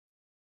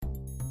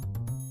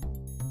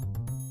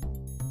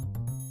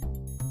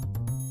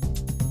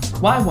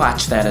Why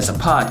Watch That is a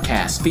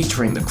podcast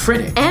featuring the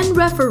critic and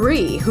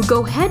referee who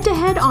go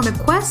head-to-head on a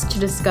quest to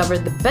discover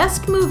the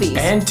best movies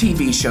and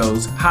TV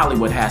shows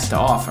Hollywood has to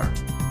offer.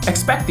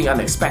 Expect the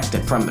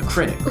unexpected from the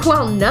critic.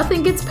 Well,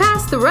 nothing gets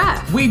past the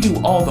ref. We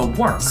do all the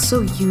work,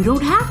 so you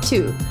don't have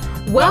to.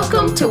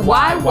 Welcome to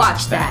Why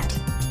Watch That.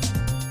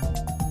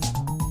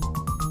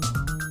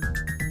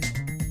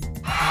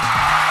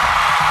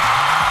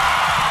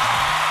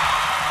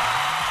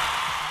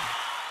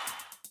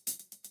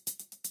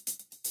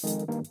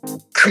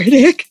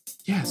 Critic?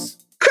 Yes.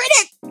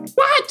 Critic!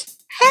 What?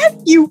 Have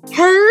you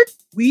heard?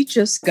 We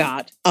just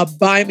got a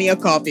Buy Me a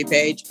Coffee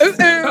page.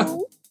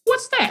 Uh-oh.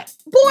 What's that?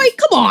 Boy,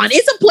 come on.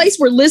 It's a place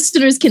where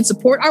listeners can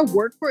support our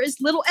work for as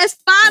little as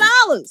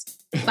 $5.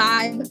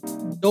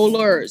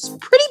 $5.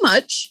 Pretty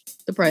much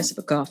the price of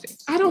a coffee.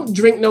 I don't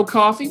drink no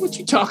coffee. What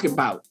you talking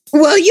about?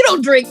 Well, you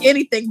don't drink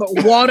anything but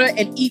water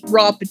and eat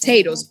raw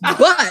potatoes.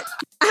 But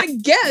I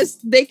guess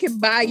they can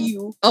buy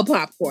you a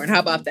popcorn. How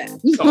about that?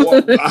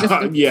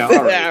 Yeah,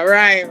 all right. Yeah,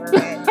 right.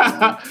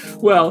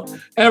 Well,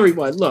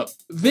 everyone, look,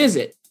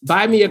 visit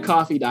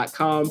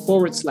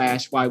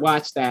buymeacoffee.com/why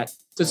watch that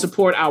to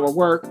support our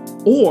work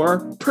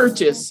or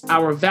purchase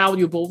our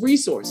valuable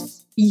resources.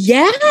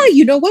 Yeah,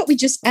 you know what? We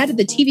just added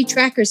the TV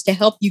trackers to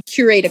help you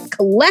curate a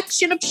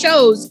collection of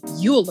shows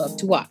you'll love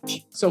to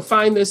watch. So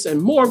find this and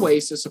more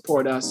ways to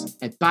support us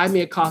at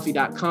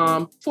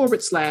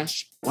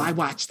buymeacoffee.com/why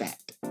watch that.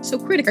 So,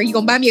 Critic, are you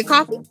going to buy me a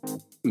coffee?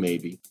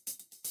 Maybe.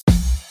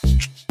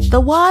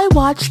 The Why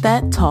Watch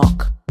That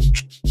Talk.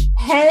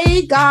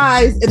 Hey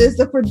guys, it is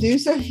the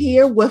producer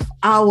here with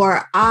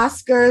our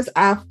Oscars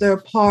after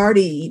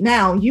party.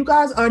 Now, you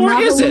guys are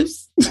not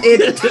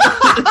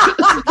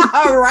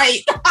all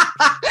right.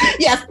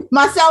 Yes,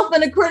 myself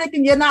and the critic,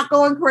 and you're not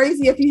going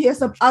crazy if you hear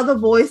some other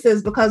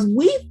voices because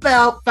we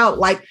felt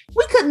like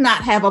we could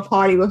not have a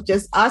party with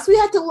just us. We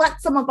had to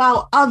let some of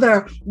our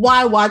other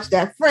Why Watch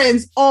That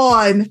friends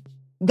on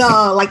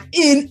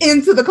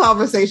into the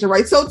conversation,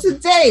 right? So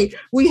today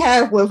we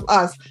have with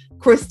us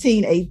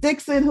Christine A.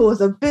 Dixon, who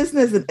is a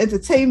business and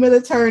entertainment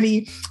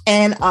attorney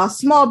and a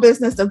small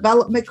business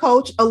development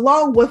coach,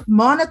 along with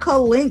Monica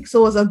Links,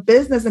 who is a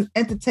business and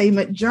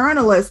entertainment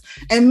journalist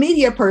and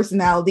media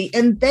personality.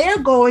 And they're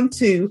going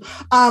to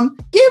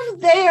give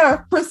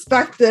their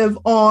perspective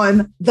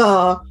on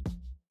the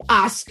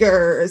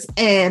Oscars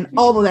and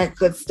all of that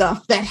good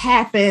stuff that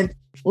happened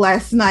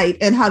last night.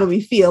 And how do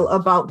we feel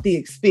about the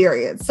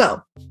experience?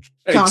 So,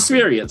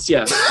 experience,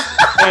 yes.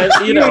 And,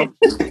 you know,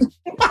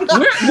 we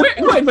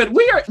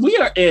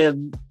are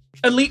in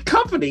elite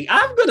company.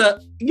 I'm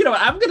gonna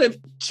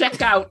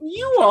check out.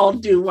 You all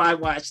do Why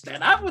Watch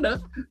That. I'm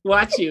gonna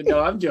watch you. No,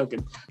 I'm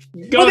joking.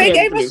 They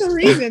gave us a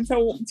reason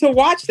to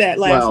watch that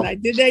last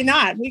night, did they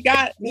not? We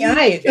got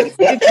right.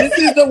 This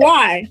is the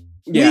why.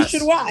 Yes. We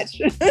should watch.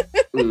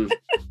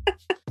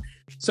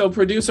 So,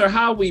 producer,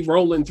 how are we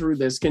rolling through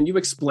this? Can you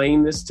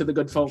explain this to the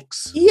good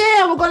folks?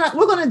 Yeah,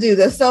 we're gonna do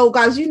this. So,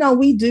 guys, you know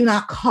we do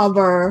not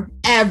cover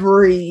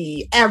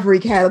every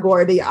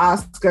category of the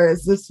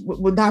Oscars. This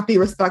would not be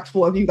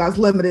respectful of you guys'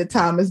 limited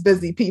time as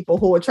busy people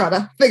who are trying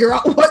to figure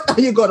out what are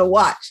you going to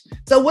watch.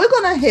 So, we're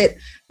gonna hit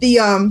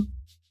the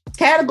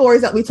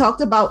categories that we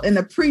talked about in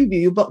the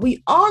preview, but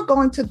we are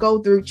going to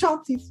go through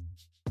Chauncey's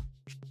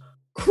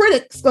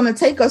critics going to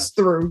take us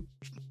through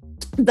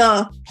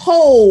the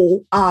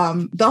whole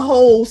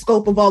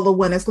scope of all the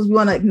winners, because we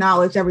want to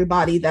acknowledge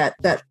everybody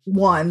that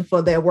won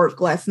for their work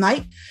last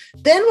night.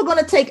 Then we're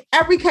going to take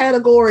every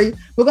category.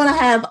 We're going to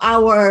have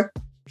our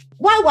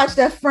Why Watch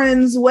That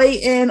friends weigh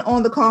in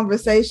on the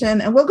conversation,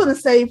 and we're going to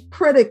save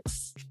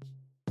critics'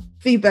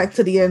 feedback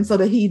to the end so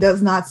that he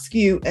does not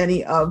skew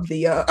any of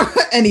the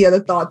any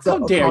other thoughts. How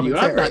dare you?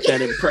 I'm not that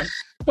impressed.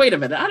 Wait a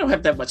minute, I don't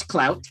have that much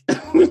clout.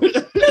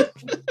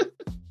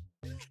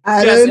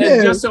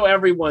 Just so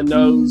everyone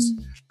knows,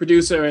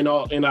 producer and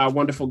our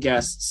wonderful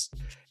guests,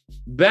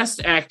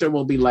 best actor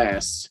will be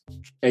last,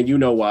 and you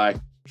know why.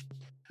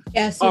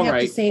 Yes, you have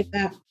to save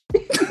that.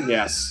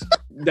 Yes,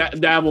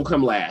 that will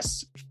come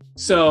last.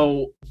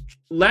 So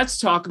let's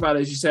talk about,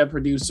 as you said,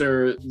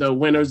 producer, the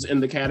winners in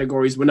the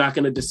categories we're not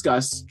going to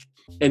discuss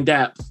in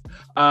depth.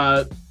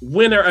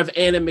 Winner of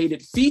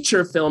animated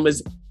feature film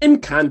is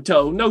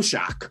Encanto. No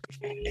shock.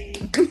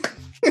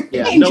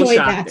 Yeah, I enjoyed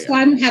that, so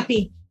I'm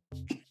happy.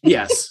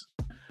 Yes,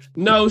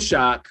 no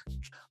shock.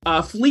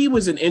 Flea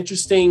was an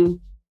interesting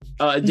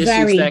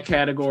addition to that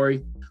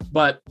category,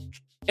 but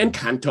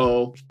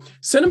Encanto.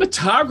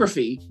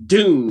 Cinematography,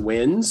 Dune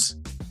wins,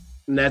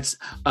 and that's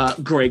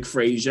Greg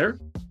Fraser.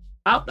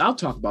 I'll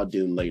talk about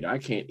Dune later. I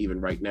can't even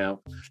right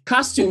now.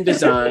 Costume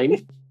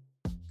design,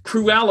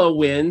 Cruella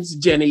wins.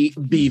 Jenny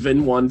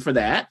Beavan won for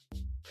that.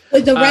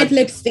 With the red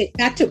lipstick,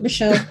 that took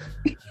Michelle.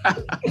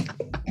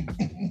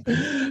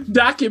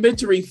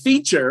 Documentary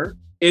feature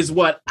is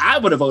what I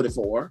would have voted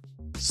for.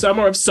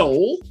 Summer of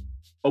Soul,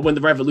 or When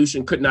the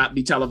Revolution Could Not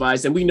Be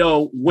Televised. And we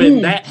know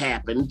when that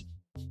happened.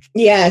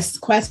 Yes,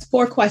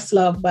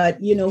 Questlove, but,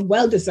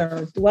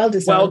 well-deserved.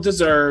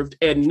 Well-deserved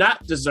and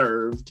not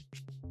deserved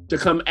to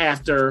come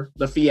after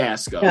the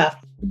fiasco.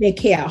 The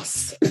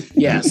chaos.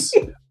 Yes.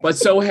 But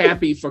so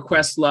happy for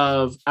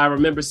Questlove. I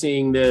remember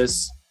seeing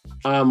this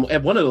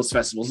at one of those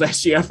festivals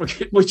last year. I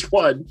forget which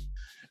one.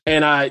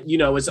 And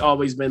it's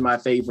always been my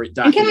favorite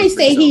documentary. And can I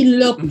say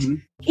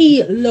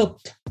he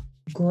looked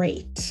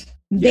great.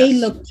 They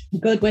looked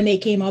good when they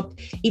came up,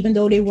 even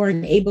though they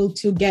weren't able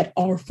to get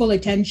our full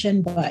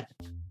attention, but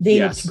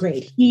they looked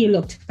great. He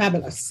looked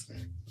fabulous.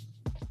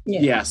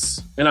 Yeah.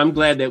 Yes. And I'm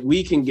glad that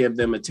we can give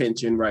them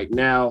attention right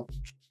now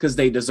because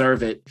they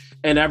deserve it.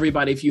 And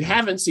everybody, if you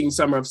haven't seen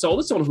Summer of Soul,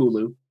 it's on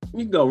Hulu. You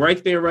can go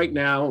right there right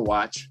now and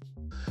watch.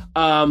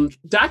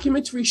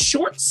 Documentary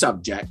short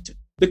subject,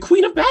 The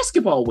Queen of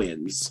Basketball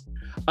wins.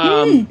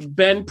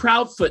 Ben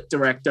Proudfoot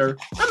director.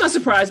 I'm not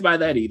surprised by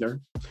that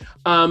either.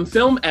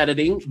 Film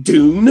editing,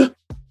 Dune.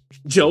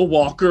 Joe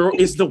Walker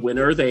is the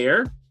winner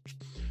there.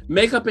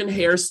 Makeup and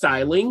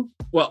hairstyling.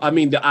 Well, I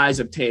mean, The Eyes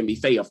of Tammy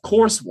Faye, of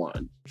course,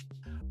 won.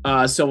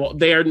 So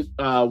their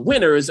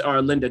winners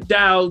are Linda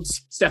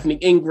Dowds, Stephanie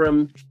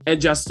Ingram, and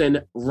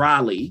Justin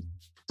Raleigh.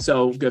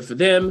 So good for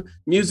them.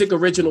 Music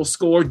original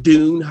score,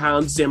 Dune.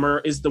 Hans Zimmer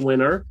is the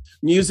winner.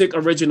 Music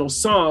original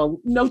song,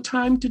 No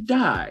Time to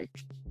Die,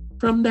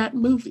 from that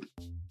movie,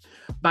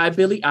 by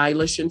Billie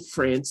Eilish and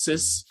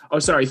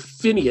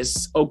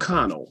Phineas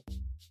O'Connell.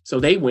 So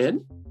they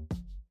win.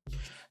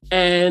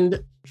 And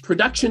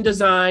production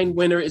design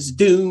winner is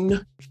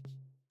Dune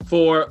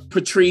for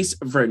Patrice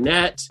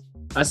Vernet.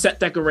 Set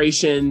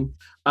decoration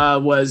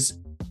was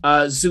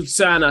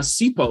Zuzana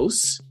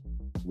Sipos.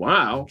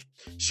 Wow.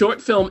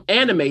 Short film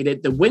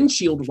animated, The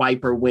Windshield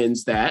Wiper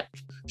wins that.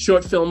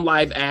 Short film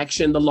live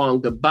action, The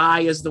Long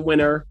Goodbye is the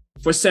winner.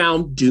 For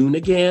sound, Dune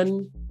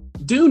again.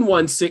 Dune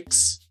won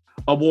 6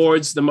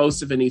 awards, the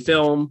most of any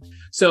film.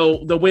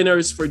 So the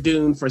winners for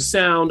Dune for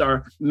sound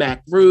are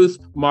Mac Ruth,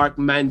 Mark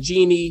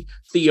Mangini,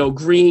 Theo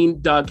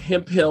Green, Doug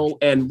Hemphill,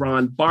 and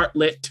Ron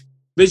Bartlett.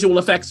 Visual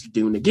effects,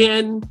 Dune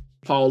again.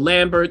 Paul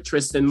Lambert,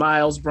 Tristan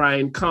Miles,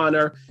 Brian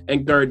Connor,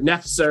 and Gerd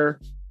Nefzer.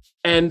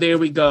 And there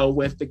we go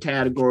with the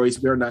categories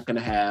we're not going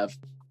to have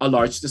a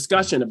large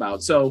discussion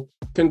about. So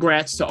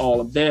congrats to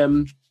all of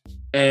them.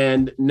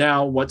 And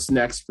now what's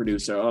next,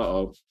 producer?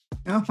 All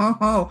right,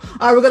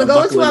 we're going to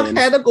go into our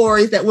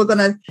categories that we're going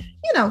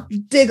to,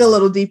 dig a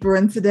little deeper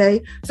in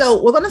today.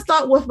 So we're going to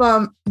start with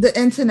the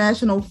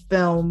international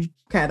film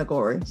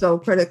category. So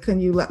Critic, can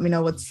you let me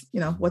know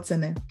what's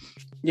in there?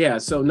 Yeah,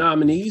 so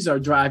nominees are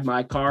Drive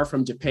My Car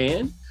from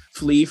Japan,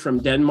 Flee from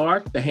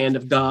Denmark, The Hand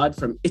of God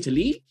from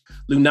Italy,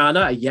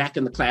 Lunana, A Yak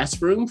in the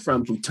Classroom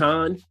from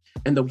Bhutan,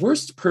 and The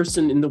Worst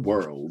Person in the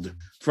World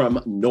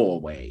from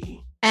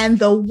Norway. And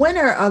the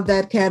winner of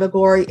that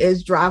category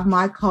is Drive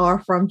My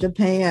Car from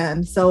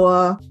Japan.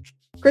 So,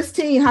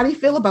 Christine, how do you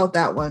feel about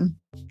that one?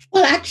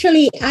 Well,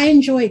 actually, I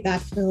enjoyed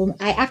that film.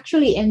 I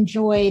actually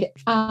enjoyed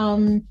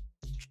The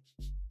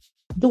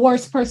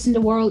Worst Person in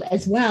the World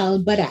as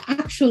well, but I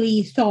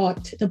actually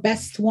thought the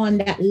best one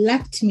that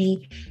left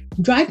me,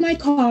 Drive My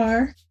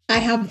Car. I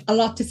have a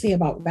lot to say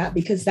about that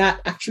because that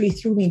actually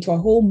threw me into a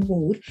whole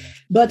mood.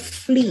 But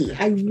Flee,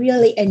 I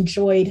really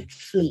enjoyed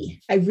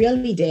Flee. I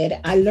really did.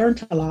 I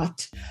learned a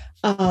lot.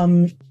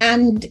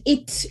 And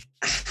it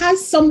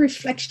has some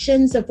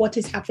reflections of what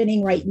is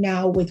happening right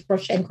now with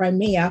Russia and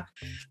Crimea,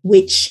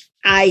 which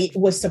I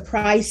was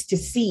surprised to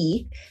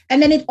see.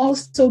 And then it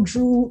also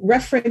drew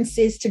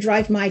references to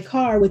Drive My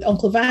Car with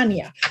Uncle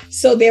Vanya.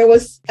 So there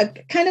was a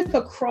kind of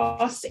a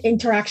cross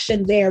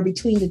interaction there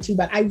between the two.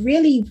 But I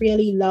really,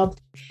 really loved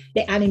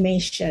the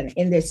animation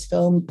in this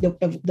film,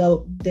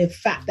 the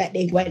fact that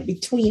they went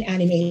between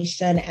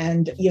animation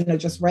and,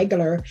 just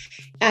regular,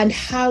 and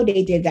how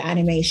they did the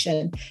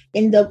animation.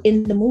 In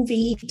the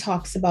movie, he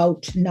talks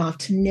about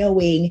not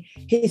knowing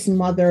his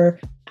mother,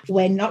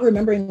 when not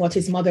remembering what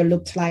his mother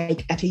looked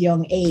like at a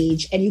young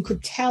age. And you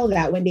could tell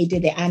that when they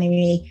did the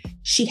anime,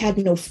 she had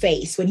no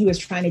face when he was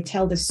trying to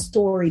tell the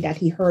story that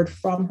he heard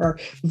from her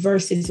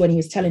versus when he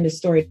was telling the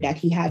story that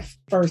he had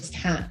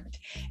firsthand.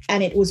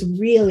 And it was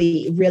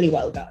really, really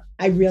well done.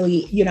 I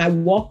really, I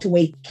walked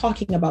away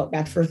talking about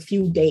that for a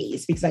few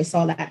days because I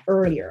saw that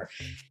earlier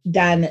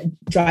than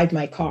Drive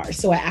My Car.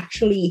 So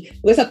it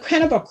was a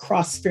kind of a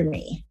cross for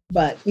me.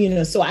 But,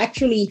 so I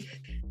actually,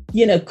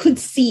 could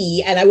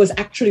see, and I was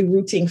actually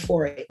rooting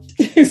for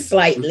it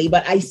slightly,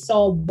 but I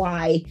saw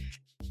why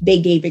they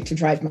gave it to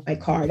Drive My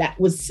Car. That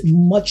was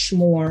much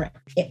more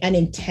an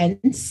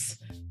intense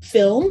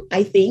film,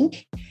 I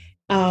think.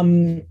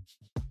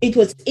 It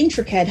was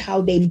intricate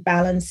how they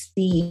balanced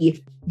the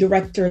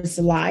director's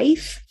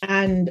life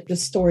and the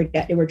story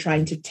that they were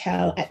trying to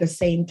tell at the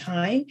same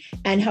time,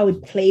 and how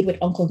it played with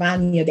Uncle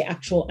Vanya, the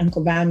actual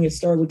Uncle Vanya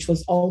story, which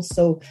was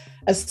also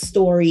a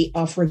story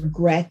of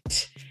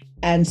regret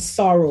and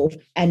sorrow.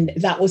 And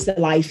that was the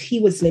life he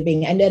was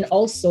living. And then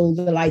also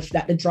the life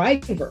that the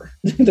driver,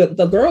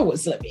 the girl,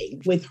 was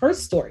living with her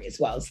story as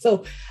well.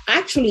 So I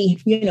actually,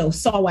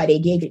 saw why they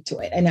gave it to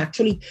it, and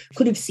actually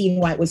could have seen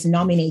why it was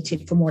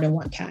nominated for more than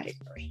one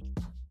category.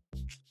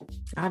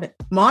 Got it.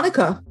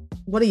 Monica,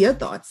 what are your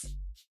thoughts?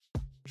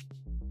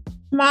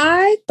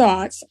 My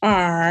thoughts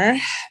are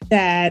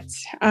that,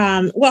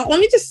 well, let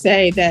me just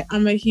say that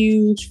I'm a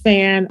huge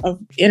fan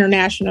of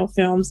international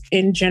films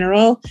in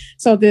general.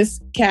 So this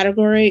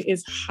category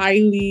is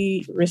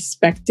highly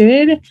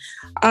respected.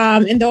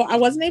 And though I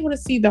wasn't able to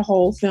see the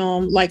whole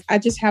film, like I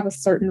just have a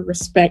certain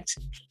respect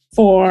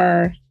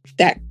for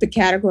the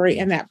category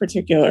and that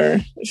particular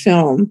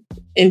film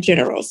in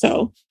general.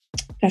 So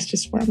that's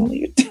just where I'm gonna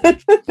leave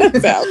it.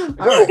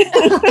 All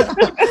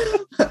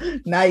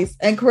right. Nice.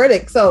 And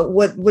critic. So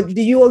what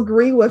do you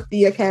agree with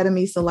the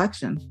Academy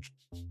selection?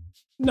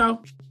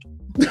 No.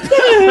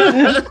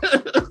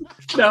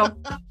 No.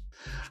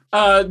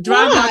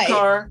 Drive My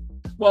Car.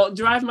 Well,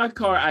 Drive My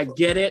Car, I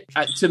get it.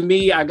 To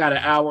me, I got an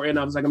hour in.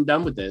 I was like, I'm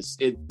done with this.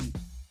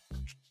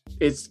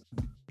 It's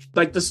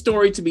like the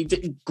story to me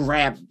didn't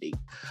grab me.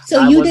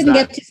 So you didn't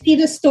get to see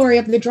the story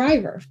of the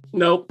driver?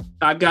 Nope.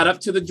 I got up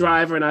to the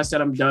driver and I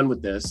said, I'm done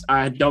with this.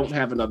 I don't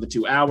have another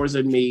 2 hours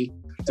in me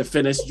to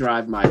finish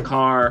Drive My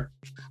Car.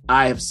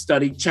 I have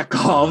studied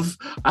Chekhov.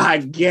 I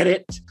get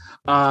it.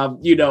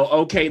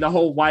 Okay, the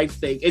whole wife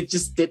thing, it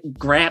just didn't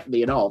grab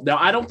me at all. Now,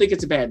 I don't think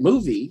it's a bad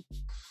movie.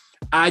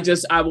 I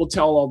will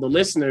tell all the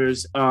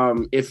listeners,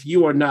 if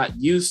you are not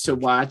used to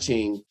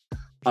watching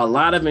a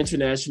lot of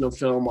international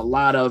film, a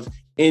lot of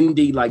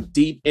indie, like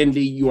deep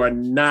indie, you are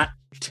not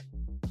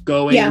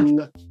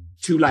going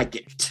to like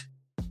it.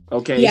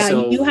 Okay. Yeah,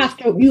 so you have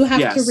to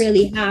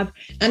really have,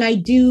 and I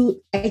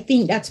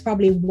think that's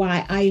probably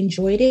why I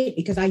enjoyed it,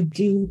 because I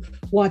do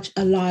watch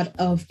a lot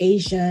of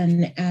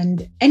Asian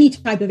and any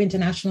type of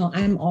international.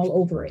 I'm all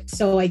over it.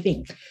 So I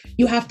think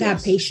you have to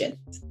have patience.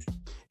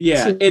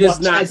 Yeah, it is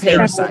not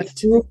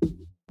Parasite.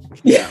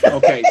 Yeah,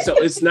 okay. So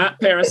it's not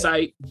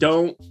Parasite.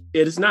 It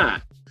is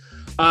not.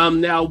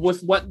 Now,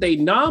 with what they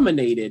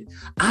nominated,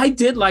 I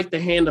did like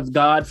The Hand of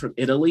God from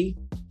Italy.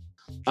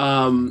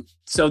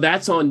 So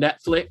that's on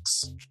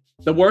Netflix.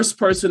 The Worst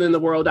Person in the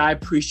World, I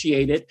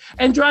appreciate it.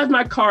 And Drive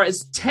My Car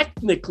is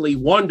technically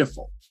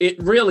wonderful. It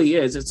really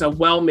is. It's a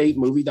well-made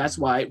movie. That's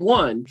why it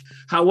won.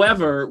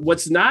 However,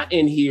 what's not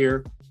in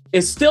here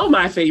is still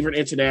my favorite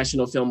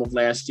international film of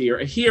last year,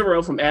 A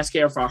Hero from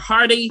Asghar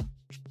Farhadi.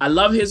 I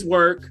love his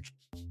work.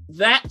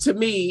 That, to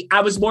me, I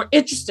was more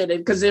interested in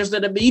because there's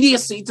an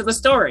immediacy to the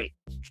story.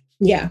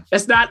 Yeah.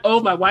 It's not,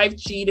 my wife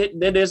cheated,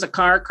 and then there's a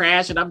car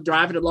crash, and I'm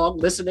driving along,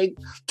 listening,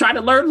 trying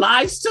to learn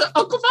lies to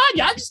Uncle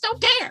Vanya. I just don't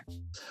care.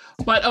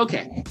 But,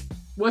 okay,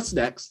 what's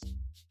next?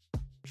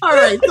 All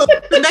right, so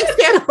the next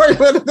category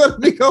we're going to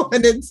be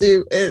going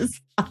into is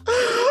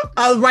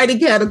a writing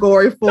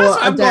category for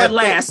I'm going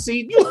last.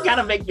 See, you got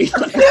to make me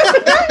laugh.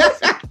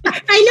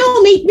 I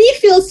know, make me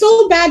feel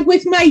so bad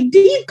with my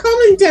deep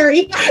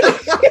commentary.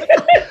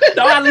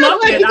 No, I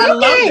loved it. I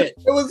loved it.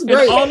 It was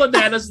great. And all of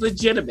that is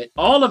legitimate.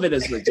 All of it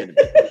is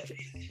legitimate.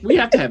 We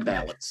have to have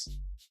balance.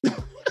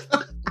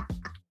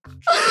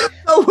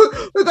 So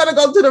we're going to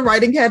go to the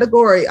writing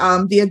category.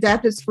 The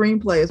adapted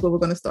screenplay is where we're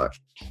going to start.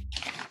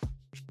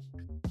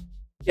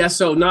 Yeah,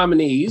 so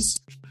nominees: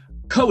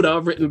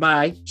 Coda, written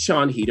by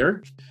Sean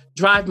Heder;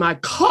 Drive My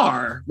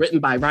Car, written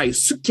by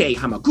Ryusuke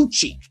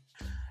Hamaguchi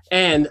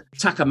and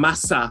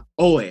Takamasa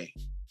Oe;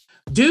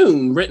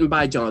 Dune, written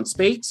by John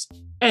Spates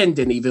and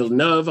Denis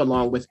Villeneuve,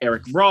 along with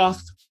Eric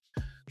Roth;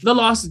 The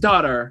Lost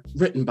Daughter,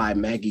 written by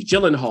Maggie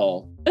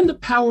Gyllenhaal; and The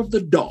Power of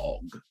the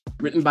Dog,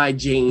 written by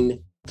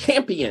Jane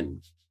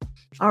Campion.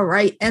 All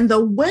right, and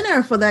the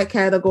winner for that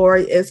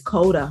category is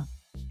Coda.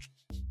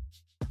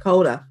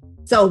 Coda.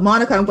 So,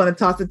 Monica, I'm going to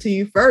toss it to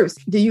you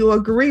first. Do you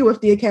agree with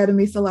the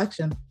Academy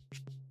selection?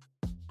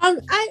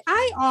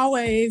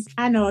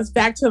 I know it's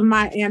back to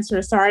my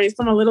answer. Sorry, it's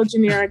from a little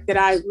generic that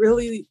I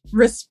really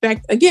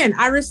respect. Again,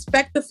 I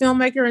respect the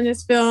filmmaker in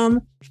this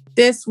film.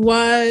 This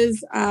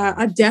was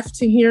a deaf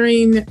to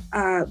hearing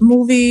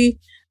movie.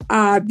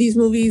 These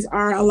movies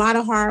are a lot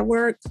of hard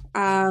work.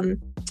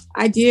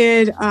 I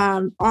did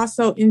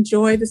also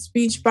enjoy the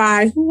speech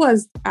by,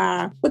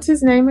 what's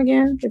his name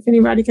again? If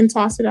anybody can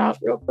toss it out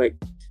real quick.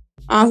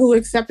 Who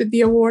accepted the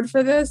award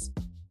for this.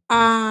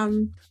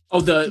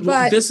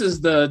 This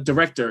is the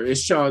director.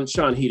 It's Sean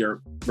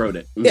Heder wrote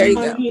it. There you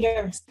go.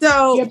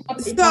 So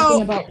you're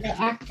talking about the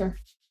actor.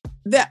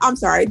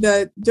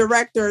 The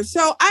director.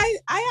 So I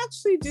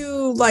actually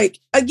do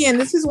again,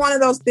 this is one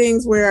of those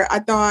things where I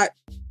thought,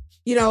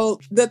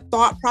 the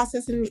thought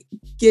process in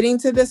getting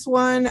to this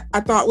one,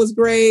 I thought was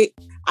great.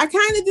 I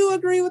kind of do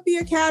agree with the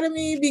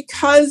Academy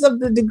because of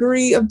the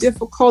degree of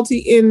difficulty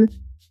in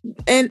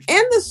and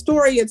the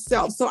story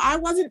itself. So I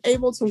wasn't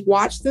able to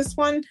watch this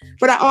one,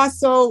 but I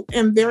also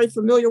am very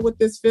familiar with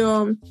this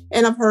film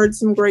and I've heard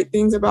some great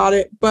things about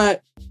it.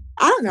 But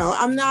I don't know.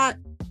 I don't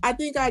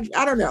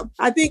know.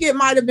 I think it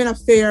might have been a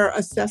fair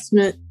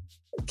assessment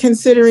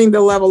considering the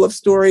level of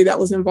story that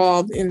was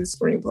involved in the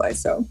screenplay.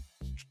 So.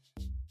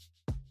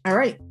 All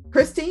right.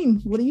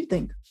 Christine, what do you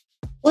think?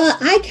 Well,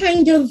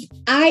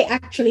 I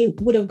actually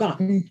would have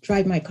gotten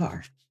Drive My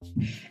Car.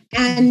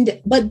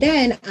 But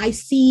then I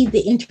see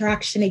the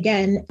interaction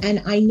again,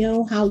 and I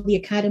know how the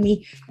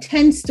Academy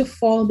tends to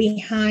fall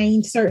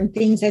behind certain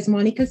things, as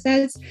Monica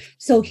says.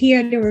 So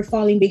here they were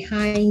falling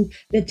behind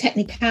the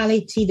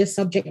technicality, the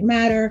subject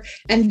matter.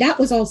 And that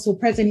was also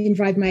present in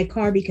Drive My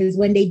Car, because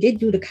when they did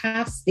do the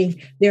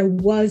casting, there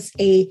was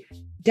a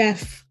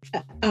deaf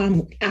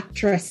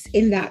actress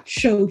in that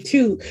show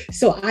too.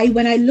 So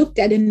when I looked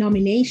at the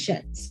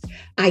nominations,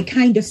 I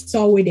kind of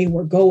saw where they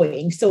were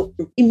going. So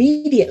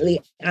immediately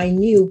I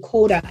knew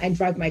Coda and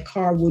Drive My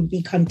Car would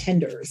be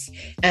contenders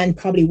and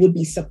probably would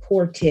be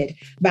supported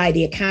by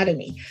the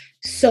Academy.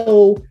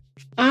 So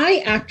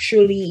I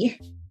actually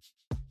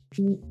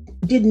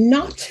did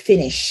not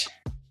finish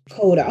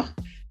Coda.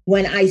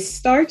 When I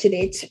started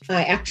it,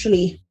 I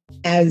actually,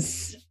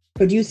 as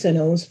producer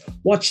knows,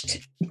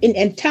 watched in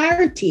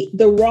entirety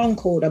the wrong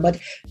Coda, but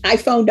I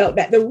found out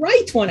that the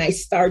right one I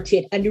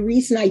started, and the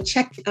reason I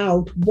checked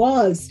out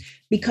was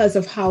because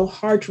of how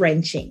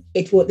heart-wrenching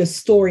the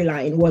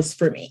storyline was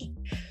for me.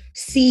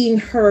 Seeing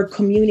her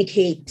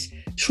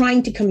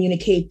trying to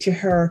communicate to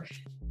her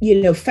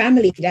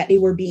family that they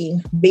were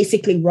being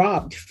basically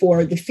robbed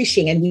for the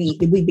fishing. And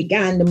the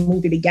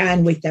movie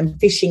began with them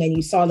fishing, and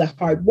you saw the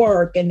hard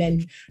work and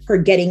then her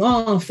getting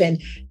off.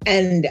 And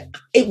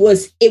it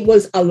was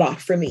a lot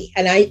for me.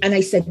 And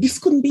I said, this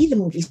couldn't be the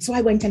movie. So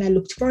I went and I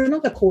looked for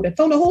another Coda,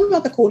 found a whole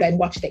other Coda and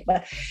watched it.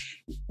 But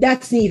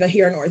that's neither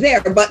here nor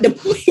there. But the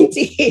point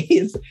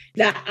is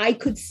that I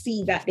could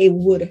see that they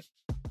would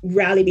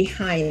rally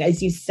behind,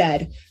 as you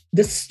said,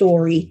 the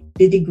story,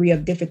 the degree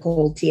of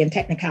difficulty and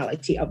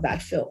technicality of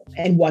that film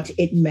and what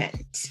it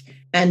meant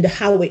and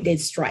how it did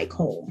strike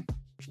home.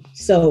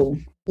 So,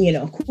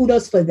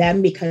 kudos for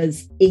them,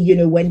 because,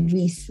 when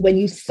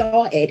you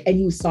saw it and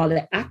you saw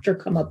the actor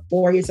come up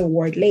 4 years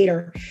award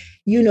later,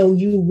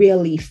 you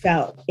really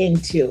fell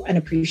into an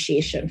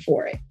appreciation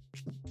for it.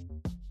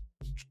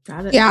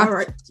 Got it. Yeah. All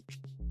right.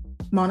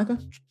 Monica?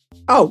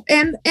 Oh,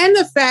 and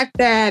the fact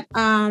that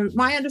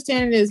my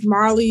understanding is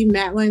Marlee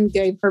Matlin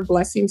gave her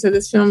blessing to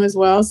this film as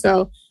well.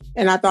 So,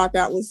 and I thought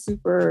that was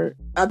super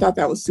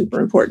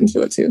important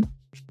to it too.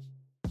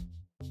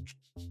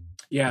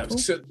 Yeah,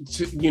 so,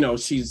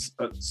 she's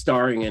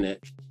starring in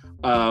it.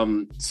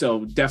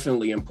 So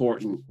definitely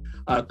important.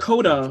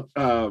 Coda,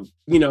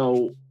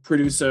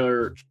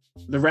 producer,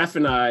 the ref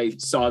and I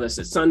saw this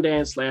at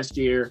Sundance last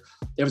year.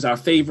 It was our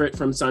favorite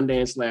from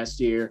Sundance last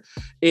year.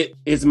 It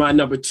is my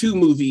number 2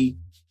 movie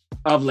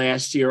of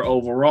last year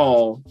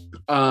overall.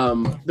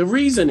 The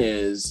reason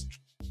is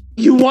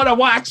you want to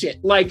watch it.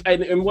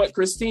 And what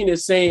Christine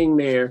is saying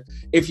there,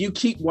 if you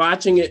keep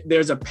watching it,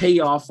 there's a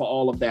payoff for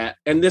all of that.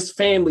 And this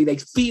family, they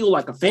feel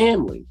like a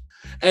family.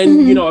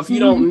 And, if you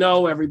don't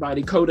know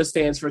everybody, CODA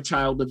stands for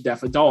Child of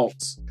Deaf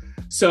Adults.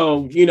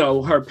 So,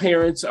 her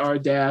parents are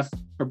deaf,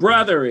 her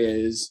brother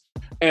is,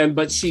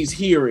 but she's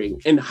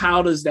hearing. And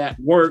how does that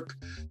work?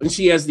 And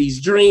she has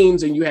these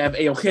dreams, and you have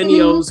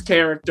Eugenio's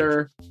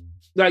character,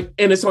 and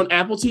it's on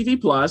Apple TV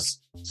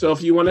Plus. So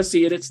if you want to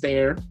see it, it's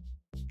there.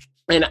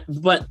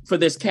 But for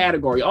this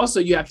category, also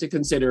you have to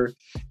consider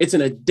it's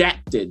an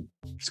adapted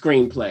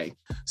screenplay.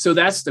 So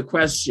that's the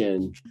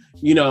question,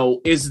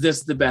 is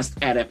this the best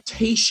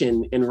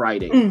adaptation in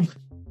writing?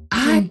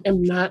 I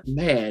am not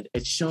mad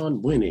at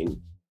Sean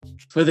winning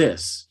for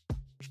this.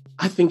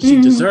 I think she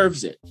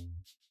deserves it.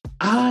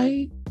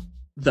 I,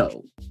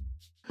 though,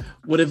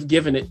 would have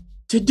given it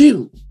to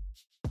Dune.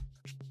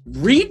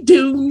 Read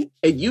Dune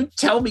and you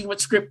tell me what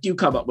script you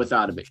come up with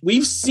out of it.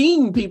 We've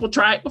seen people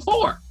try it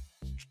before.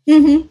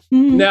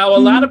 Now, a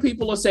lot of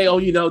people will say,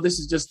 this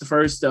is just the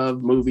first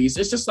of movies.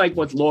 It's just like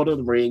with Lord of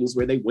the Rings,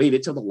 where they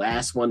waited till the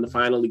last one to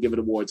finally give it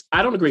awards.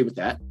 I don't agree with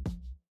that.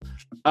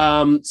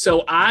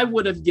 So I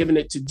would have given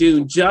it to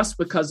Dune just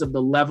because of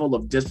the level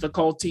of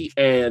difficulty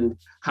and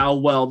how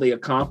well they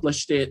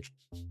accomplished it.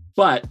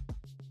 But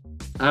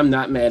I'm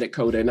not mad at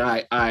Coda, and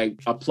I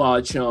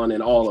applaud Sean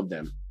and all of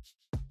them.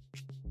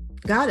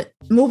 Got it.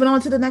 Moving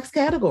on to the next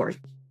category.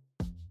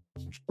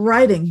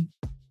 Writing,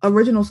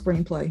 original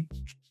screenplay.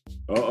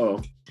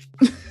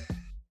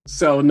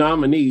 So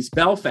nominees: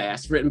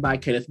 Belfast, written by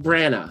Kenneth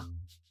Branagh.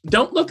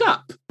 Don't Look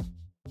Up,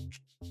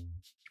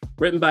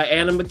 written by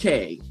Anna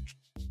McKay,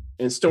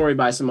 and story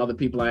by some other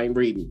people I ain't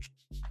reading.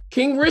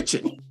 King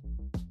Richard.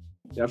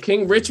 Now,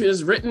 King Richard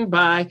is written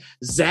by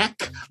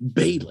Zach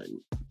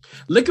Baylin.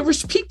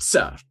 Licorice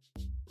Pizza,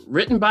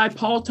 written by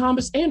Paul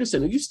Thomas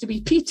Anderson, who used to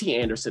be P.T.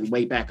 Anderson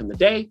way back in the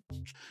day.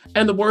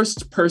 And The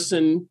Worst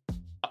Person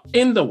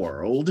in the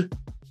World,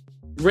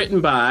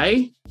 written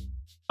by,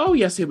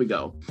 here we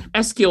go,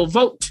 Eskil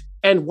Vogt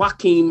and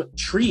Joachim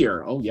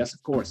Trier. Oh, yes,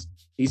 of course.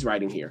 He's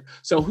writing here.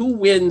 So who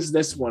wins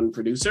this one,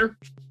 producer?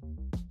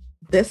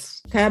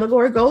 This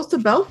category goes to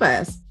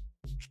Belfast.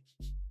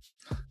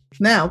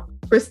 Now,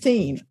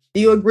 Christine,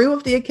 do you agree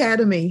with the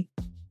Academy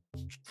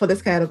for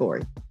this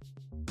category?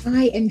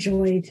 I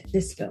enjoyed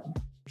this film.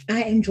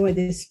 I enjoy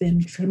this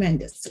film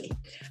tremendously.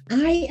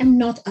 I am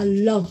not a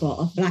lover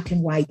of black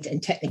and white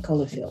and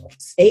Technicolor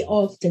films. They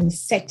often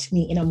set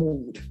me in a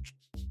mood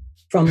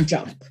from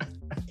jump.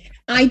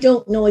 I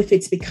don't know if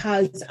it's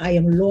because I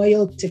am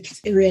loyal to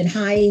Ciarán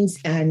Hinds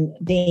and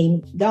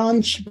Dame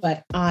Danch,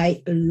 but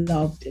I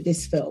loved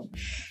this film.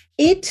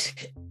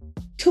 It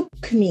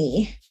took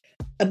me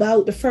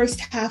about the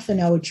first half an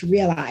hour to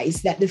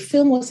realize that the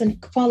film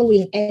wasn't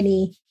following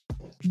any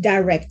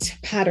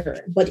direct pattern,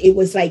 but it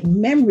was like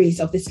memories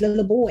of this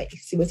little boy.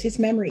 It was his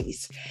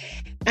memories.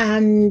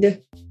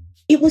 And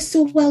it was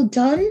so well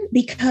done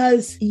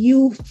because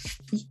you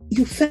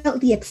felt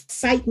the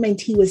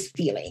excitement he was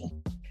feeling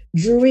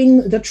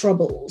during the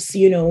troubles,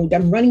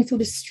 them running through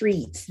the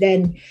streets.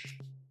 Then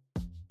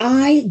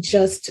I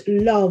just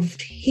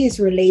loved his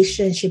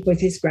relationship with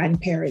his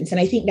grandparents.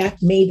 And I think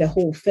that made the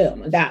whole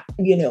film, that,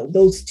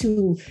 those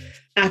two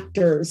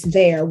actors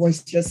there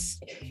was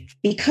just,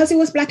 because it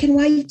was black and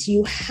white,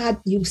 you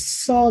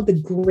saw the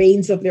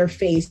grains of their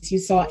face. You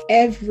saw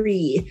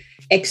every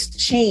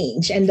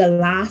exchange. And the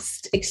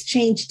last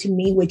exchange to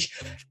me, which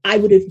I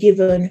would have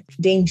given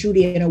Dame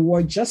Judi an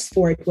award just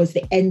for it, was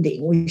the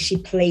ending, where she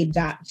played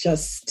that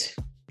just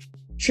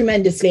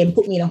tremendously and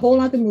put me in a whole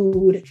other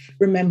mood,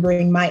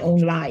 remembering my own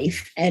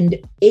life. And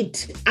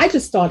I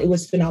just thought it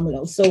was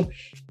phenomenal. So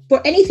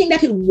for anything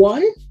that it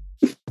won,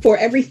 for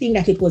everything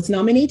that it was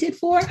nominated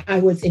for, I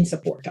was in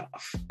support of.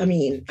 I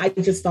mean, I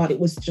just thought it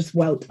was just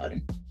well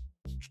done.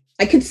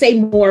 I could say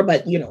more,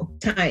 but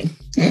time.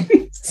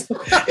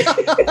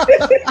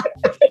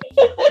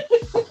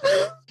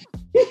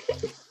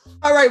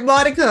 All right,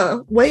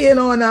 Monica, weigh in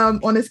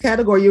on this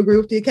category. You agree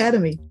with the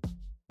Academy?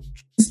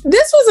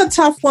 This was a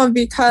tough one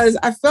because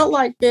I felt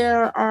like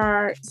there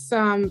are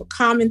some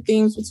common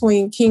themes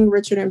between King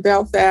Richard and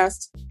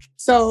Belfast.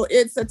 So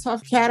it's a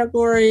tough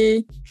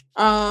category.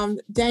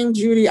 Dame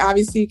Judi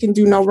obviously can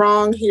do no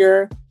wrong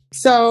here.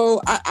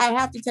 So I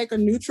have to take a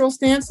neutral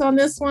stance on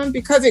this one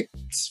because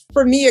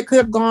for me, it could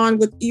have gone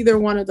with either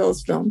one of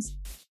those films.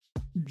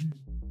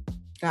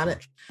 Got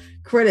it.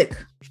 Critic,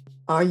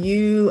 are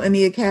you and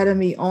the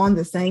Academy on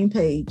the same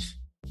page?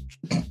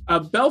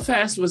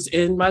 Belfast was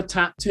in my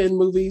top 10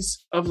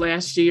 movies of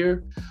last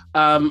year.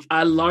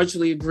 I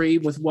largely agree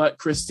with what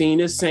Christine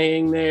is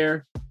saying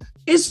there.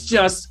 It's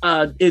just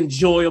an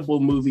enjoyable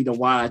movie to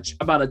watch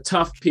about a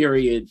tough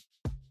period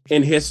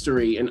in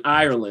history in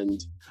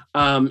Ireland.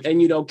 And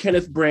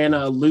Kenneth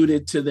Branagh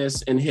alluded to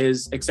this in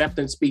his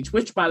acceptance speech,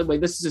 which, by the way,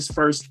 this is his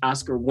first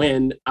Oscar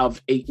win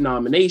of 8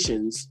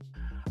 nominations.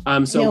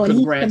 So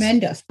congrats.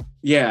 Tremendous.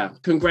 Yeah,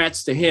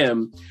 congrats to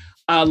him.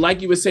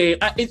 Like you were saying,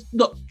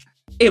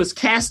 it was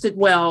casted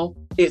well.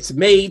 It's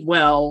made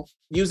well.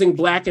 Using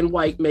black and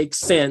white makes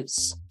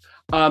sense.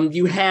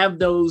 You have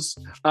those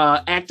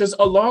actors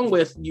along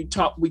with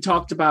we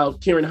talked about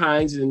Ciarán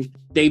Hinds and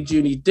Dame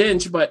Judi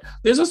Dench, but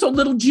there's also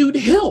little Jude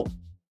Hill.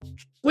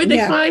 Where'd they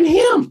find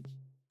him?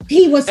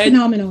 He was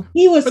phenomenal.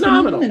 He was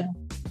phenomenal.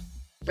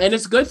 And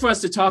it's good for us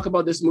to talk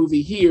about this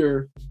movie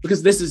here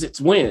because this is its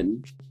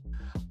win.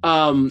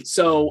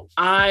 So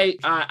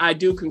I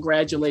do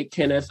congratulate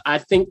Kenneth. I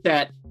think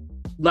that,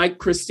 like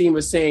Christine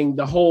was saying,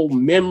 the whole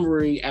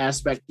memory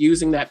aspect,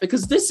 using that,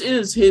 because this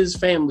is his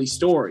family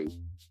story.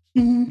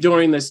 Mm-hmm.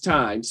 During this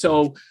time.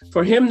 So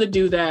for him to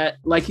do that,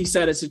 like he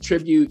said, it's a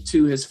tribute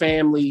to his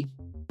family,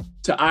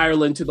 to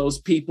Ireland, to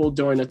those people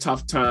during a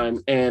tough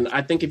time. And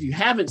I think if you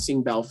haven't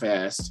seen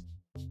Belfast,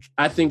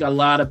 I think a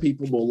lot of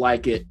people will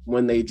like it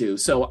when they do.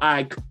 So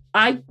I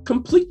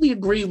completely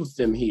agree with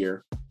them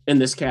here in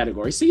this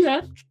category. See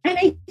that? And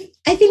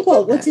I think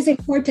what's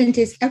important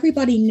is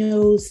everybody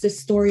knows the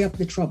story of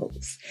the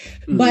Troubles,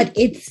 mm-hmm. but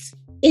it's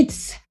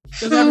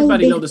does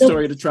everybody know the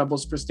story of the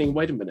Troubles, Christine?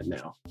 Wait a minute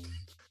now.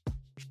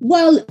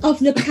 Well, of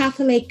the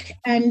Catholic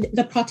and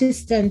the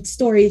Protestant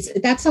stories,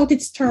 that's how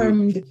it's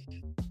termed,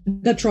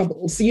 the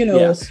Troubles,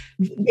 Yes.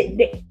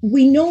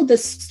 We know the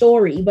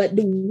story, but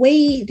the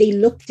way they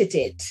looked at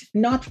it,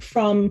 not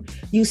from,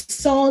 you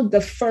saw the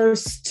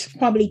first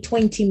probably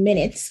 20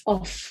 minutes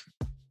of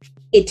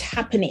it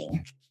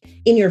happening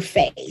in your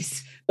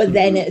face, but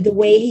then the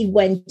way he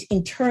went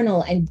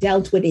internal and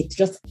dealt with it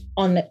just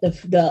on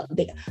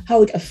the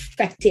how it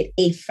affected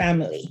a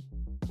family.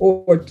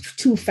 Or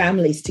 2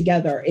 families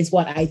together is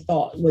what I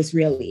thought was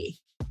really,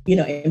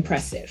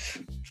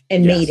 impressive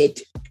and made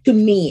it, to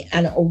me,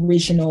 an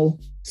original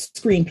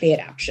screenplay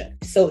adaptation.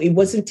 So it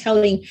was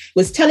telling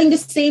the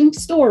same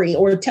story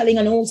or telling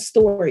an old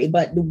story,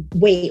 but the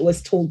way it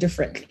was told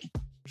differently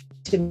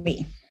to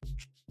me.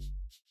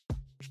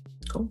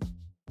 Cool.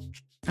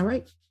 All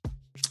right.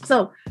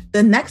 So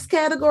the next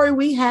category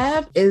we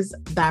have is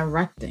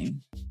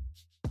directing.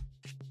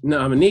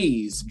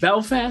 Nominees: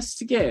 Belfast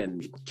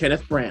again,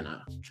 Kenneth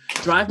Branagh.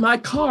 Drive My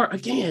Car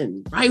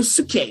again,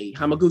 Ryusuke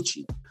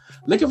Hamaguchi.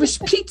 Licorice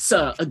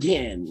Pizza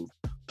again,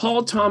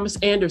 Paul Thomas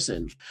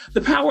Anderson.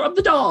 The Power of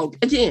the Dog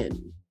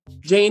again,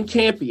 Jane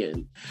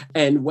Campion.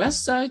 And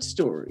West Side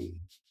Story,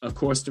 of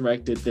course,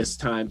 directed this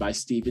time by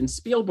Steven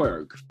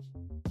Spielberg.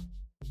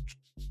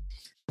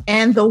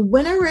 And the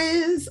winner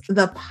is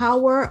The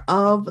Power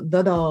of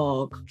the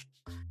Dog.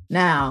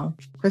 Now,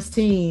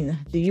 Christine,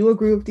 do you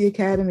agree with the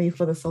Academy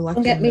for the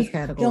selection in this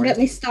category? Don't get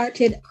me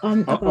started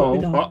on about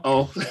the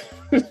dog.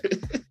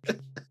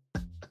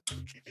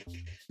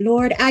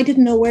 Lord, I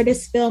didn't know where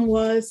this film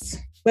was,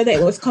 whether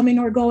it was coming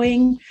or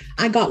going.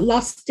 I got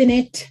lost in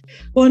it.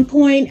 One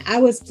point, I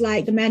was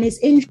like, the man is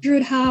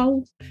injured.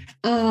 How?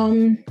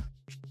 From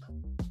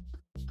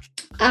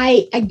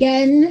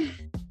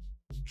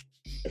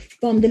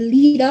the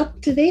lead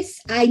up to this,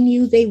 I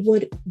knew they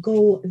would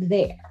go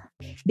there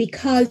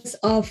because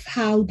of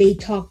how they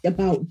talked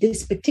about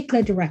this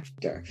particular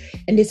director.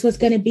 And this was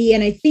going to be,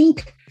 and I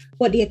think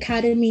what the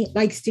Academy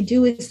likes to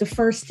do is the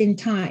first in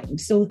time.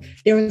 So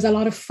there was a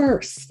lot of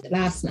firsts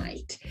last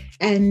night.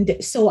 And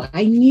so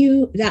I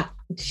knew that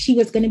she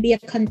was going to be a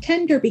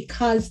contender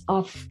because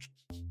of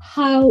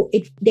how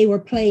they were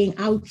playing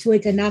out to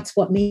it. And that's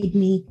what made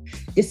me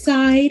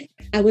decide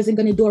I wasn't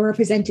going to do a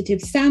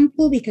representative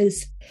sample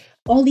because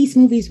all these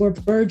movies were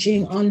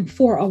verging on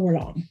 4 hour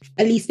long.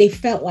 At least they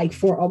felt like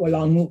 4 hour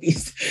long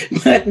movies,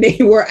 but they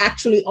were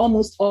actually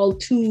almost all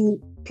 2+.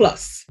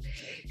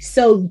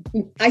 So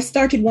I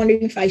started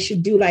wondering if I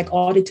should do like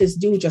auditors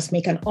do, just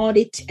make an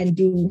audit and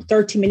do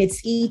 30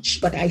 minutes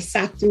each. But I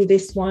sat through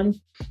this one.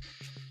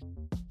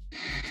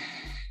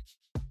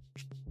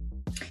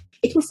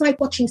 It was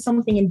like watching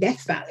something in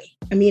Death Valley.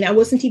 I mean, I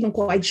wasn't even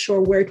quite sure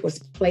where it was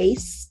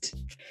placed.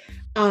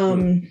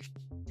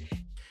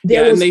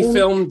 They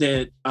filmed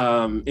it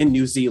in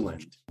New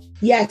Zealand.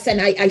 Yes,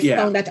 and I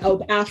found that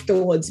out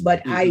afterwards,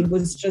 but I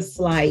was just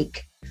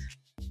like,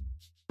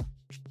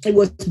 it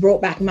was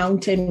Brokeback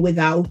Mountain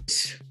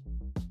without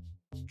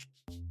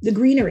the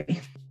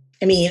greenery.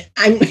 I mean,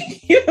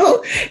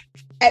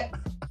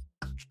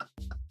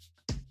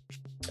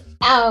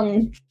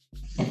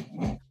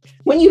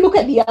 when you look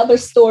at the other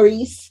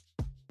stories,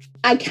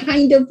 I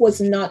kind of was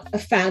not a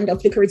fan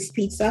of Licorice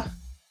Pizza,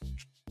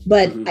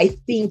 but I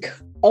think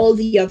all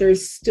the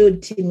others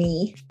stood to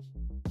me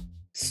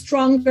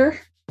stronger,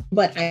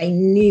 but I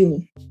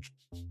knew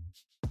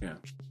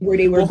where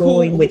they were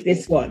going with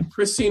this one.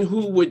 Christine,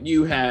 who would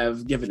you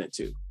have given it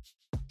to?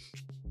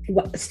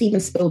 Steven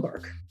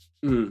Spielberg.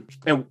 And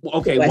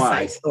okay, West why?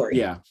 Side Story.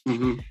 Yeah.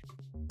 Mm-hmm.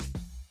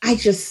 I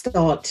just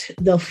thought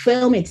the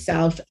film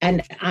itself,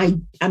 and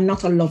I'm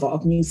not a lover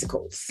of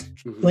musicals.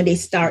 Mm-hmm.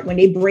 When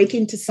they break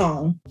into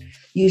song,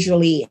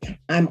 usually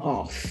I'm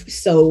off.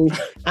 So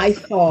I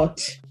thought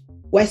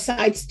West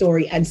Side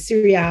Story and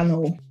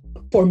Siriano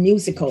for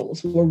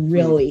musicals were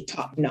really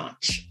top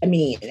notch. I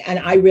mean, and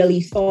I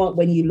really thought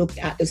when you looked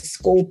at the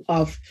scope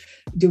of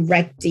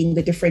directing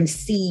the different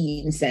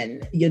scenes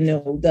and,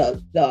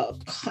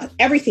 the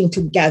everything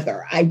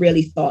together, I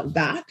really thought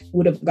that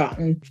would have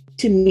gotten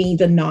to me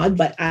the nod,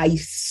 but I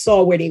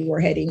saw where they were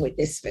heading with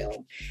this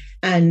film.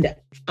 And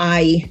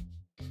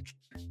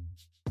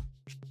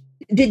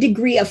the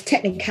degree of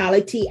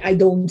technicality, I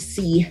don't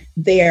see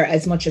there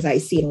as much as I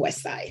see in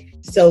West Side.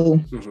 So,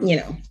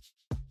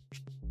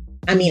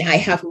 I mean, I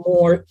have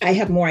more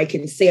I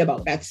can say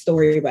about that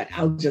story, but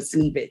I'll just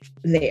leave it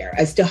there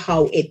as to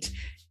how it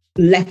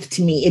left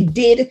me. It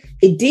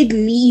did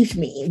leave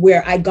me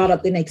where I got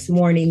up the next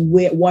morning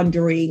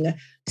wondering,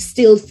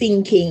 still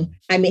thinking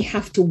I may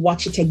have to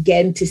watch it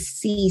again to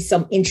see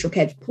some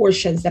intricate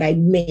portions that I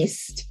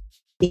missed.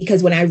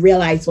 Because when I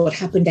realized what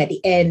happened at the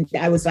end,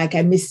 I was like,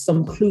 I missed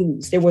some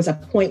clues. There was a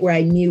point where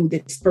I knew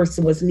this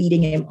person was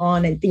leading him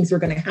on and things were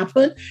going to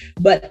happen.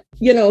 But,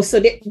 so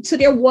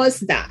there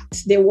was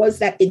that. There was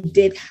that it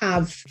did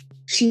have,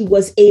 she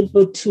was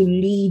able to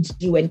lead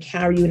you and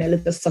carry you in a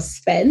little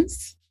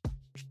suspense.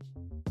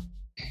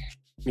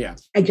 Yeah.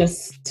 I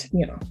just,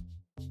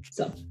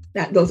 so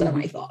those are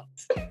my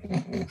thoughts.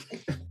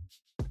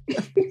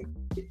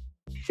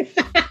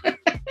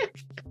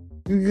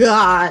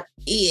 Got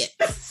it.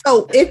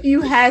 So if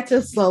you had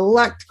to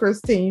select,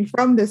 Christine,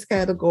 from this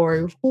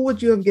category, who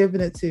would you have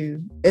given it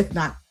to, if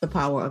not The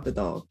Power of the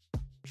Dog?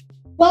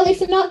 Well,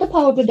 if not The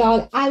Power of the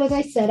Dog, I would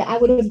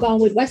have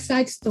gone with West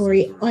Side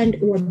Story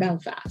or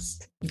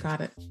Belfast.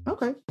 Got it.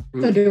 Okay.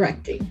 So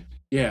directing.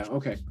 Yeah,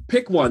 okay.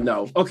 Pick one,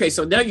 though. Okay,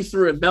 so now you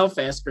threw in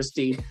Belfast,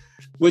 Christine.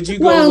 Would you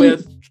go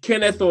with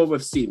Kenneth or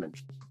with Steven?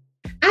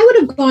 I would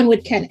have gone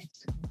with Kenneth.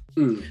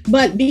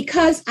 But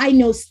because I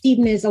know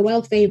Steven is a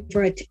well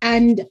favorite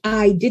and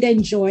I did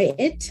enjoy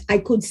it, I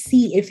could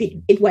see if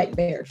it went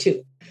there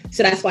too.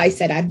 So that's why I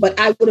said but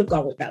I would have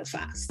gone with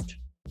Belfast.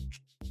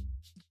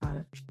 Got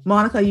it.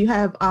 Monica, you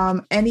have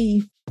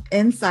any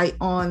insight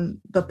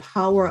on The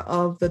Power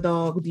of the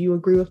Dog? Do you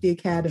agree with the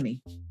Academy?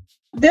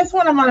 This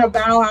one I'm going to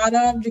bow out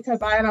of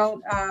because I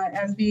don't,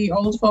 as the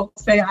old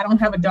folks say, I don't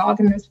have a dog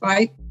in this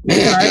fight.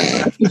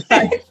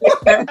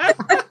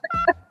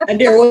 And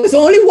there was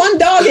only one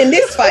dog in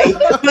this fight.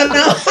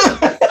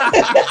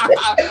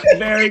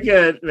 Very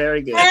good.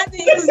 Very good. I had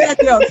to use that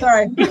joke.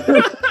 Sorry.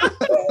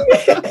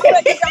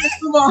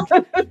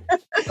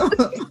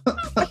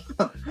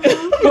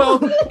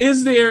 Well,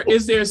 is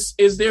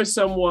there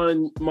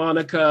someone,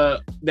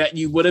 Monica, that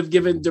you would have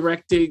given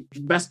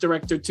Best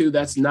Director to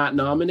that's not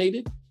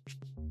nominated?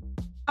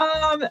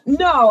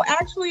 No,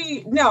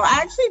 actually, I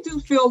actually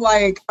do feel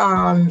like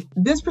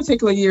this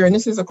particular year, and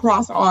this is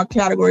across all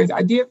categories,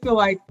 I did feel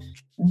like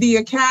the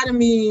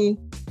Academy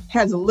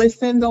has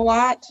listened a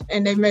lot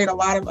and they've made a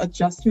lot of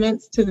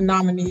adjustments to the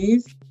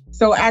nominees.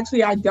 So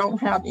actually, I don't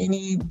have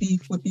any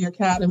beef with the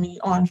Academy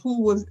on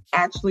who was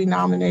actually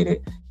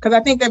nominated, because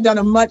I think they've done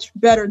a much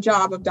better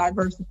job of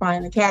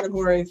diversifying the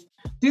categories.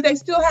 Do they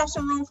still have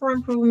some room for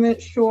improvement?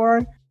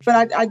 Sure.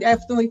 But I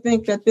definitely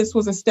think that this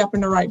was a step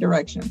in the right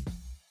direction.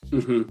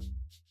 Mm-hmm.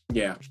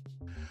 Yeah.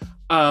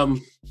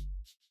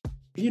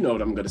 You know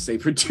what I'm going to say,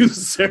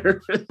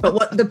 producer. But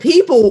what the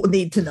people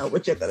need to know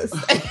what you're going to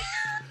say.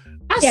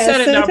 I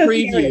said it in our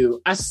preview.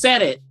 I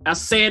said it. I'll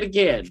say it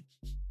again.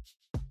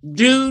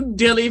 Dude,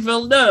 Denis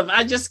Villeneuve.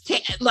 I just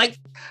can't, like,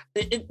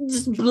 it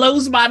just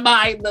blows my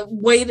mind the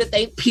way that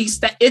they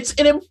pieced that. It's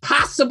an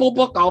impossible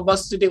book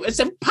almost to do.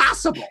 It's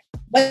impossible.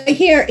 But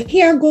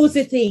here goes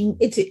the thing.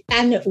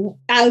 And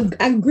I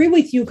agree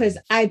with you, because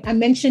I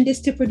mentioned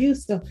this to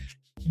producer.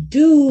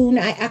 Dune,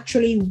 I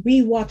actually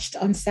rewatched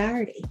on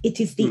Saturday. It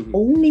is the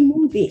only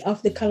movie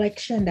of the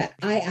collection that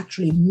I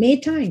actually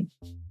made time.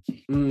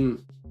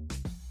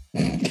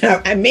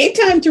 I made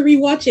time to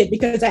rewatch it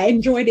because I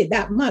enjoyed it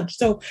that much.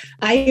 So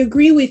I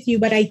agree with you,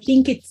 but I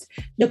think it's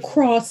the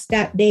cross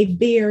that they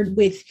bared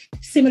with,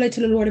 similar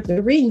to the Lord of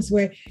the Rings,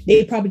 where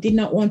they probably did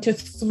not want to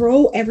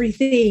throw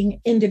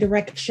everything in the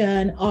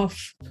direction of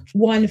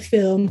one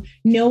film,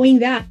 knowing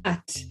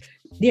that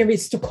there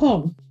is to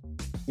come.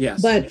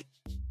 Yes. But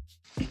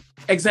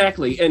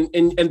exactly.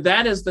 And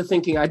that is the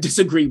thinking I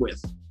disagree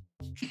with.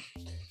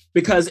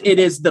 Because it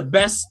is the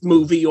best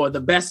movie or the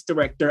best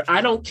director.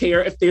 I don't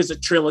care if there's a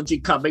trilogy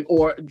coming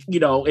or, you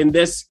know, in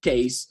this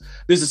case,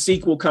 there's a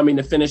sequel coming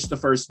to finish the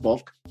first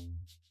book.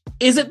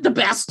 Is it the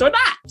best or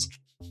not?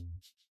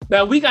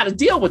 Now, we got to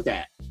deal with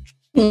that.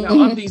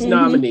 Now, of these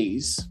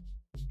nominees.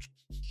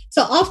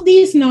 So of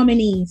these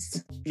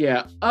nominees.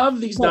 Yeah,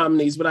 of these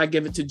nominees, would I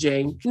give it to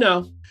Jane?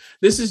 No.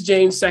 This is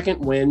Jane's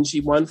second win. She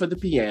won for The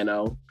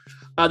Piano.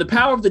 The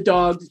Power of the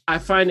Dog, I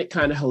find it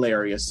kind of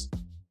hilarious.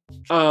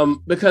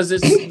 Because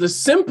it's the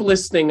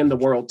simplest thing in the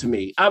world to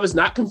me. I was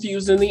not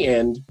confused in the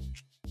end.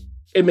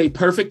 It made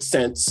perfect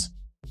sense.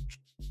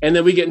 And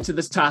then we get into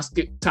this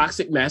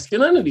toxic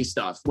masculinity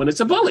stuff when it's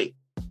a bully.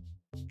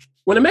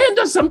 When a man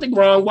does something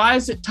wrong, why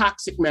is it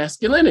toxic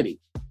masculinity?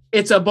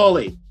 It's a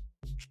bully.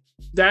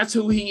 That's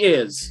who he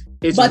is.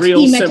 It's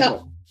real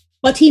simple.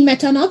 But he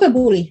met another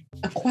bully,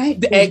 a quiet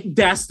bully.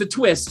 That's the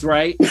twist,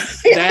 right?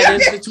 That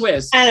is the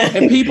twist.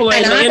 And people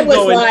in the end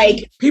going,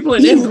 like, people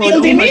in the end going,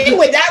 reeled him in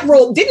with that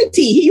rope, didn't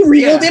he? He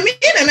reeled him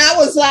in, and I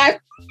was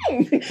like,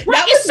 right,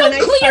 that was so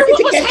clear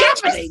what was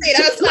happening.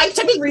 I was like,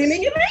 to be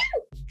reeling him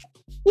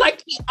in.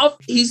 Like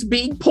he's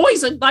being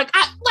poisoned.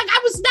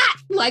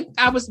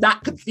 I was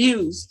not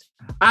confused.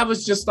 I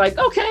was just like,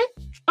 okay,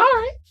 all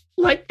right.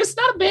 Like, it's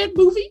not a bad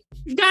movie.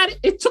 Got it.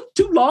 It took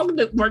too long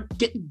to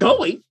get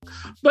going,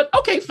 but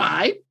okay,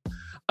 fine.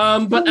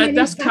 But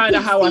that's kind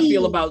of how I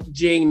feel about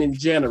Jane in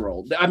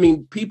general. I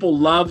mean, people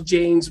love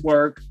Jane's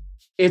work.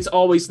 It's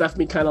always left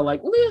me kind of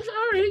like, all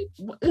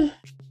right.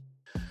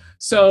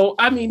 So,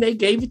 I mean, they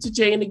gave it to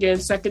Jane again,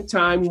 second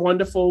time.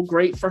 Wonderful.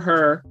 Great for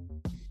her.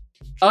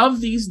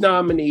 Of these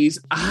nominees,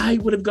 I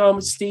would have gone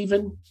with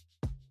Steven.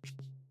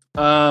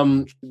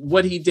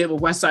 What he did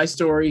with West Side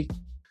Story.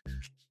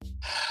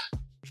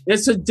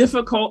 It's a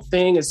difficult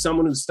thing as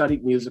someone who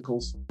studied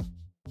musicals.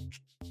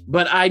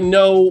 But I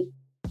know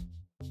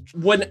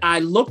when I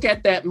look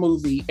at that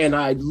movie and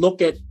I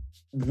look at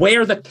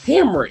where the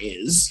camera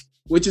is,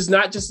 which is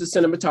not just the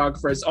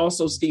cinematographer, it's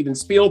also Steven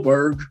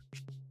Spielberg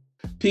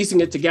piecing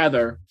it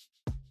together.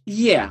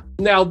 Yeah.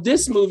 Now,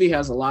 this movie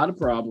has a lot of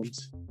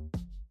problems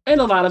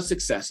and a lot of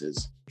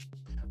successes.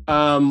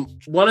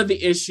 One of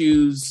the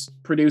issues,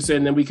 producer,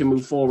 and then we can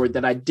move forward,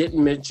 that I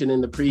didn't mention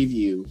in the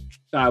preview,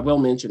 I will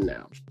mention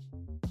now,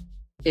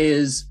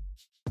 is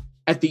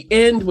at the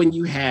end when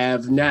you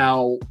have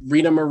now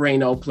Rita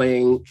Moreno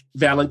playing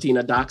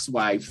Valentina, Doc's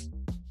wife,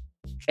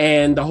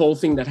 and the whole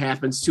thing that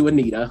happens to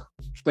Anita,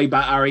 played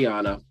by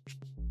Ariana.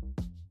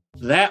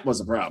 That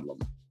was a problem.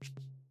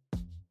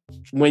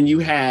 When you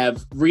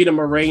have Rita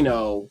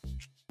Moreno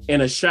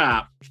in a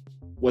shop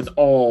with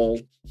all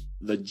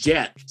the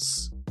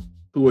Jets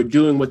who are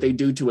doing what they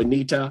do to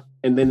Anita,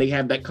 and then they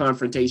have that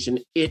confrontation,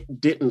 it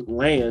didn't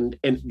land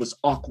and it was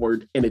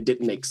awkward and it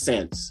didn't make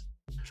sense.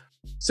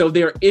 So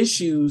there are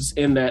issues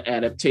in that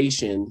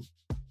adaptation.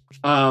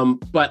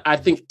 But I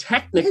think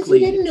technically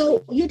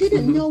you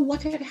didn't know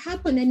what had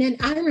happened. And then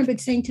I remember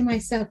saying to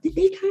myself, did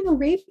they kind of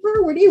rape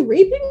her? Were they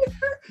raping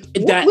her?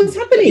 What was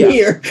happening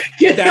here?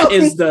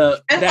 That's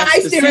the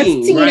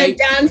scene, right?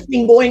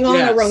 Dancing going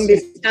on around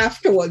this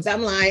afterwards.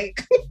 I'm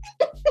like,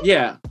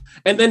 yeah.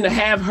 And then to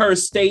have her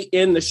stay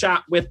in the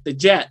shop with the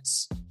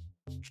Jets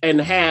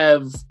and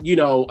have,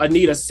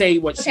 Anita say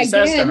what she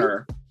says to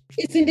her.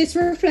 Isn't this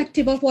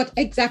reflective of what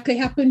exactly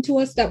happened to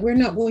us that we're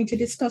not going to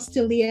discuss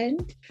till the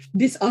end?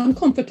 This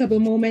uncomfortable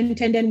moment,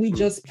 and then we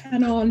just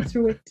pan on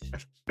through it.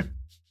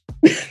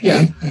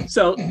 Yeah.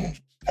 So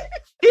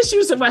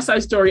issues in West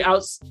Side Story,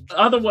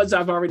 other ones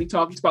I've already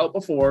talked about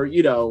before,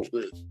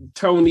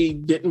 Tony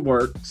didn't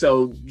work,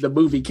 so the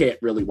movie can't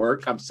really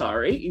work. I'm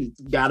sorry. He's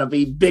got to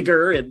be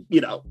bigger and, I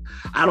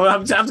don't know how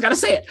many times I got to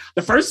say it.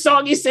 The first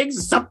song he sings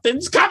is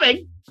Something's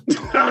Coming.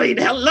 I mean,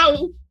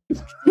 hello.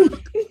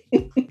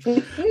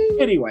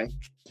 Anyway,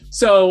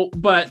 so,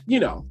 but you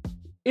know,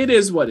 it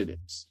is what it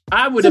is.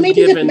 I would so have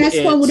maybe given the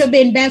best one would have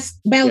been Best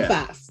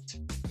Belfast. Yeah.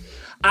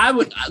 I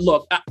would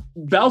look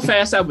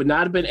Belfast. I would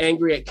not have been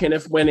angry at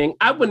Kenneth winning.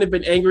 I wouldn't have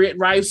been angry at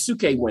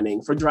Ryosuke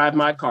winning for Drive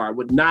My Car. I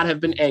would not have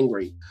been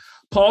angry.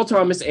 Paul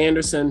Thomas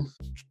Anderson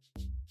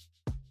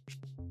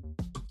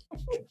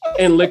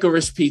and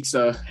Licorice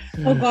Pizza.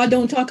 Oh God,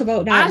 don't talk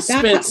about that. I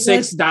spent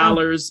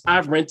 $6. I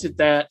rented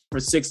that for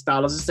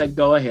 $6. I said,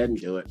 go ahead and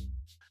do it.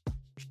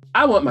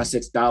 I want my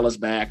 $6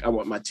 back. I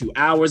want my 2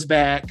 hours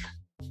back.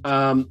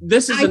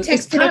 This is I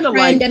texted a friend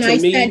like, and I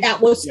said that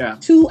was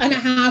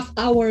 2.5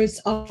 hours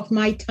of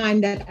my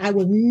time that I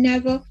will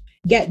never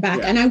get back.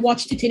 Yeah. And I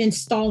watched it in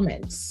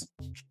installments.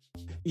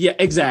 Yeah,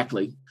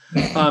 exactly.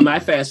 I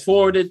fast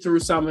forwarded through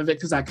some of it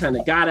because I kind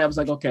of got it. I was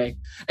like, okay.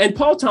 And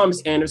Paul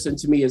Thomas Anderson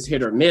to me is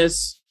hit or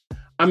miss.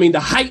 I mean,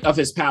 the height of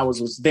his powers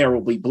was There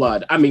Will Be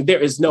Blood. I mean, there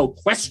is no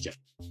question.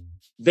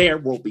 There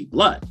will be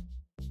blood.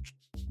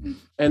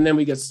 And then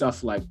we get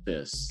stuff like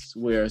this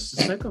where it's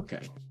just like,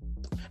 okay.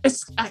 It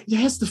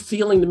has the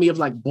feeling to me of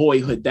like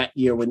Boyhood that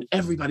year when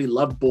everybody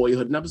loved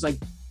Boyhood. And I was like,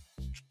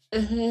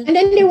 And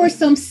then there were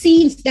some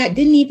scenes that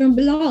didn't even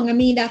belong. I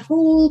mean, that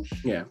whole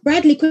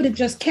Bradley could have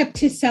just kept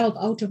himself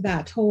out of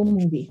that whole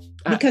movie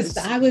because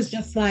I was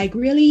just like,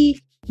 really?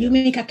 You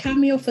make a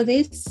cameo for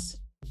this?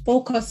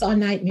 Focus on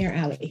Nightmare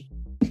Alley.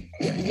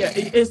 Yeah,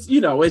 it's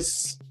you know,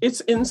 it's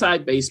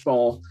inside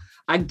baseball.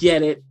 I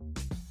get it.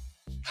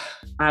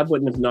 I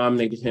wouldn't have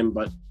nominated him,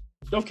 but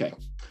okay.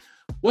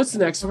 What's the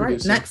next? All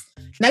right,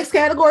 next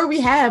category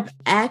we have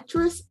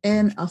actress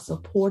in a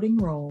supporting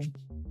role.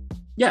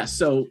 Yeah,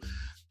 so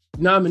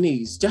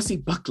nominees: Jessie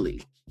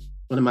Buckley,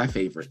 one of my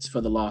favorites,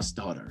 for The Lost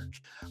Daughter;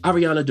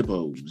 Ariana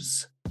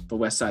DeBose for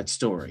West Side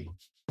Story.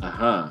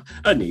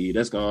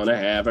 Anita's gonna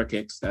have her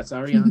kicks. That's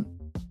Ariana.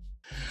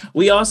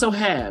 We also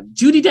have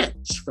Judi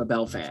Dench for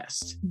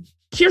Belfast,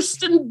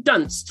 Kirsten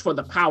Dunst for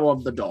The Power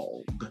of the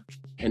Dog,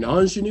 and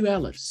Aunjanue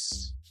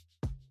Ellis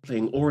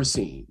playing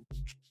Oracene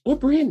or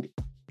Brandy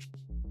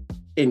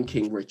in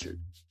King Richard.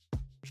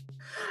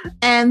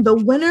 And the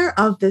winner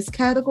of this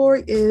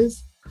category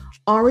is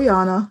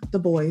Ariana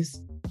DeBose,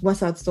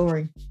 West Side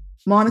Story.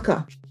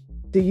 Monica,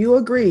 do you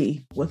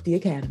agree with the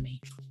Academy?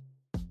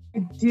 I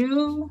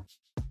do,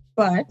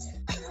 but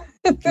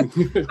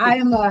I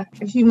am a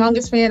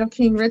humongous fan of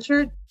King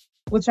Richard,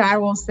 which I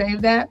will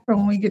save that for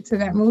when we get to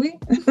that movie.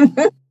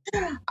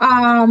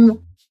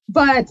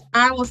 But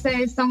I will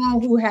say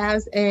someone who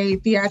has a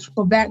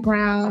theatrical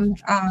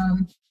background,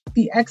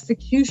 the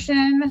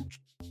execution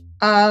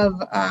of,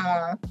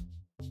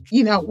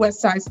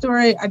 West Side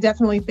Story, I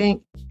definitely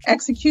think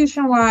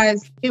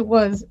execution-wise, it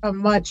was a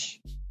much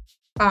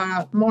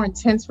more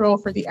intense role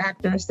for the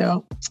actor.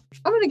 So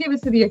I'm going to give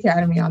it to the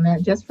Academy on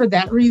that, just for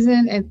that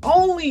reason, and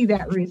only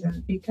that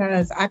reason,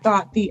 because I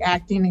thought the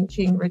acting in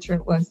King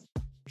Richard was,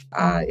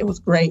 it was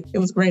great. It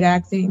was great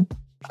acting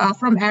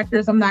from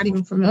actors I'm not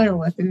even familiar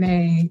with, and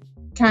they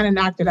kind of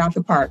knocked it out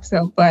the park.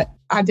 So, but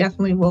I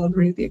definitely will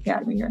agree with the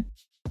Academy here.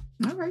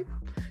 All right.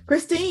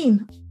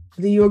 Christine,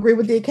 do you agree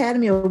with the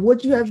Academy, or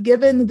would you have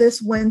given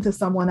this win to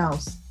someone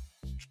else?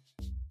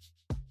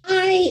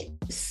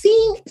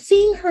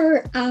 Seeing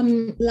her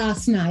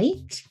last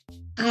night,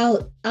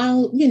 I'll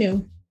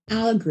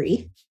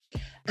agree.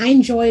 I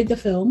enjoyed the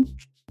film.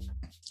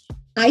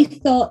 I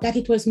thought that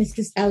it was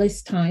Mrs.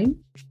 Ellis' time,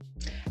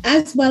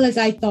 as well as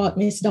I thought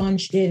Dame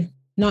Judi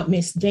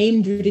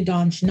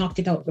Dench knocked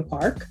it out of the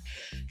park.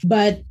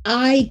 But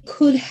I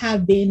could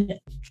have been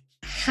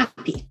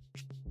happy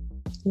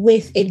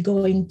with it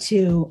going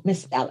to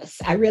Miss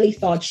Ellis. I really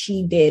thought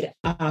she did.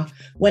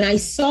 When I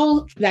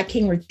saw that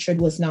King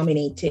Richard was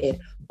nominated,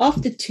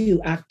 of the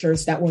two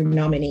actors that were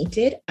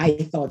nominated, I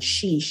thought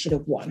she should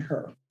have won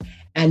her.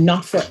 And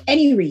not for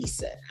any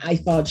reason. I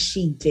thought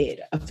she did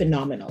a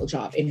phenomenal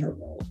job in her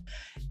role.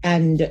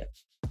 And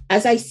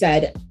as I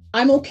said,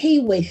 I'm okay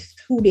with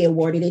who they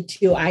awarded it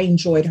to. I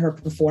enjoyed her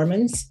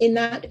performance in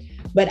that,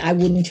 but I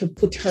wouldn't have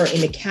put her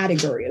in the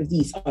category of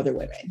these other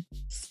women.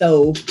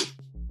 So,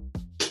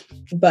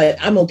 but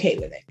I'm okay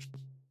with it.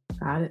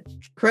 Got it.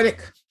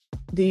 Critic,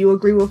 do you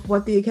agree with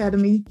what the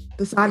Academy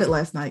decided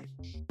last night?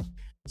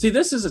 See,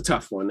 this is a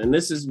tough one. And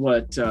this is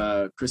what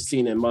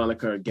Christina and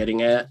Monica are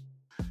getting at.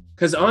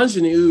 Because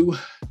Aunjanue,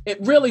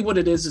 what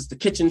it is the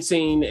kitchen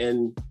scene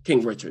in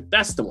King Richard.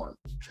 That's the one.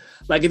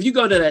 Like, if you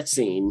go to that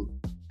scene,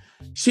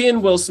 she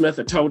and Will Smith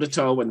are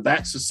toe-to-toe, and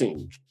that's the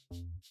scene.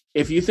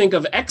 If you think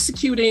of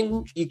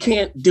executing, you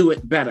can't do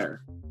it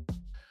better.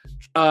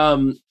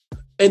 But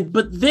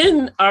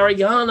then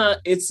Ariana,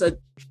 it's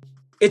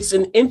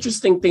an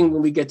interesting thing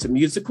when we get to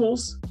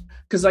musicals.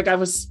 Because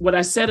what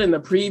I said in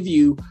the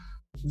preview,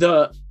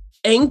 the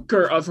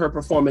anchor of her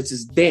performance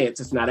is dance,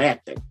 it's not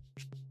acting.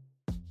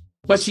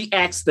 But she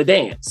acts the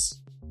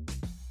dance.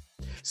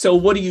 So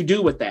what do you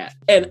do with that?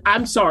 And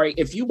I'm sorry,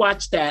 if you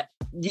watch that,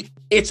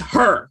 it's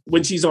her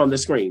when she's on the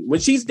screen. When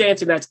she's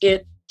dancing, that's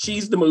it.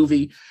 She's the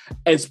movie.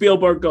 And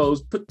Spielberg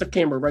goes, put the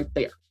camera right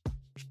there.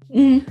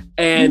 Mm-hmm.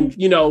 And,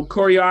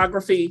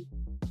 choreography,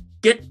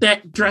 get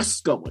that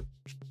dress going.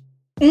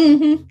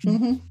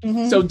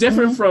 So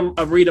different from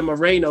Rita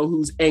Moreno,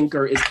 whose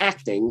anchor is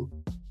acting.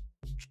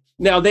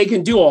 Now they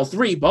can do all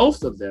three,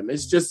 both of them.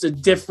 It's just a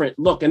different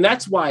look. And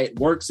that's why it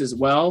works as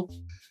well,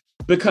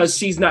 because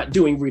she's not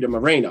doing Rita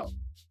Moreno.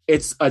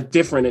 It's a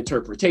different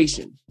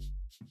interpretation.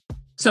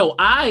 So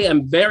I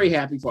am very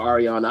happy for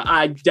Ariana.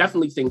 I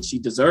definitely think she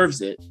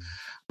deserves it.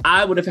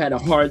 I would have had a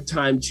hard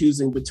time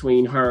choosing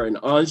between her and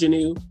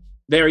Ingenue.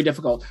 Very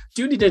difficult.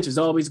 Judi Dench is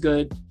always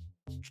good.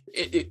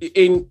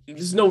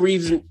 There's no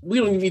reason. We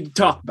don't even need to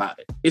talk about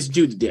it. It's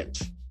Judi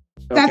Dench.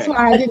 That's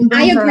why I didn't.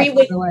 I agree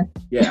with.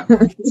 Yeah.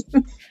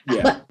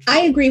 But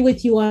I agree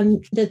with you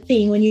on the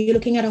thing. When you're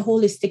looking at a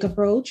holistic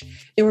approach,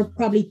 there were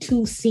probably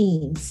two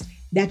scenes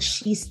that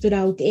she stood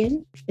out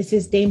in. This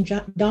is Dame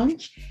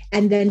Dench,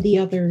 and then the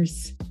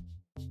others.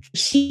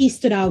 She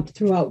stood out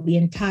throughout the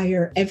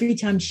entire, every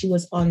time she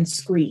was on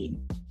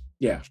screen.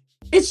 Yeah.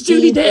 It's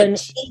Judi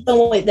Dench.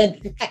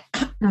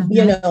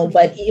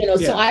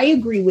 So I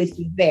agree with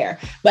you there.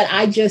 But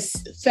I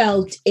just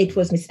felt it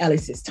was Miss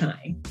Ellis's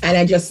time. And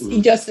I just,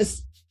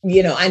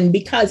 and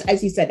because,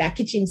 as you said, that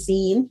kitchen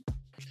scene,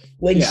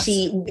 when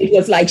it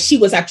was like she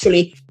was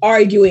actually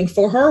arguing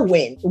for her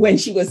win, when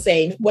she was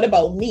saying, what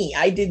about me?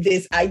 I did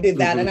this, I did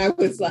that. And I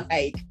was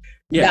like,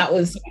 that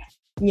was,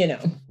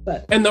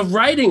 but. And the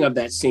writing of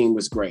that scene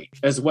was great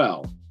as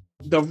well.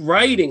 The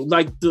writing,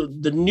 like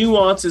the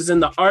nuances in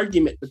the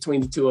argument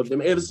between the two of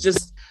them, it was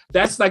just,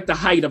 that's like the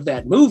height of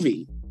that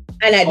movie.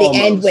 And at the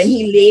end, when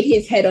he laid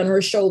his head on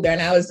her shoulder,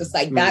 and I was just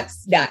like,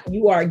 that's that.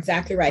 You are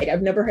exactly right.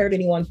 I've never heard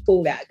anyone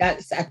pull that.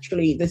 That's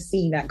actually the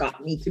scene that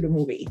got me through the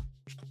movie.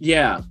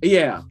 Yeah.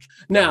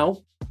 Now,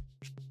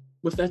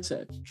 with that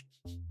said,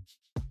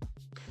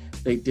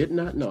 they did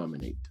not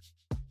nominate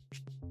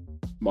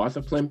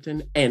Martha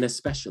Plimpton and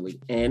especially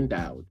Ann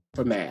Dowd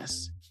for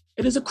Mass.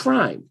 It is a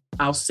crime.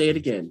 I'll say it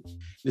again.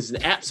 It is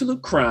an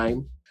absolute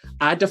crime.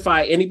 I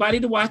defy anybody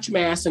to watch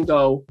Mass and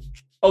go,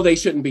 oh, they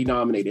shouldn't be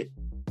nominated.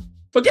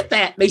 Forget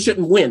that. They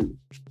shouldn't win.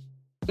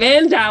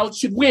 Ann Dowd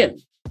should win.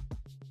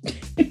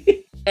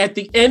 At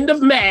the end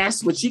of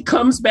Mass, when she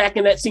comes back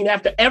in that scene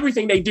after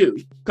everything they do,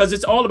 because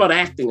it's all about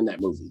acting in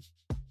that movie.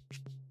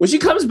 When she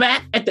comes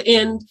back at the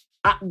end,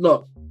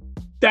 look,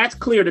 that's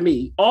clear to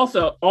me.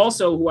 Also,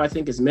 who I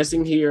think is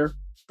missing here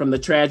from the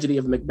tragedy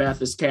of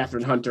Macbeth is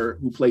Catherine Hunter,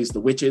 who plays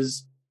the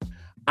witches.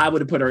 I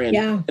would have put her in.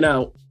 Yeah.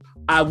 Now,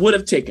 I would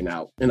have taken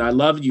out, and I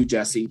love you,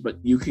 Jesse, but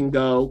you can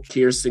go.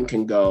 Kirsten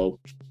can go.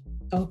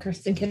 Oh,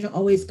 Kirsten can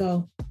always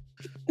go.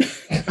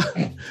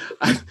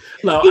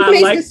 I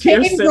like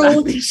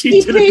Kirsten.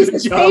 She plays the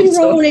same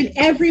role in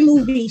every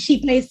movie. She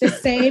plays the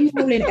same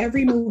role in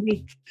every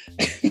movie.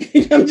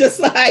 I'm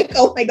just like,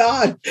 oh my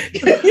God.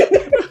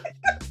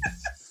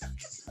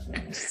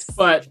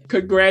 But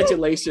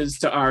congratulations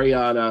to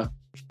Ariana.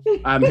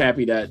 I'm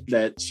happy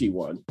that she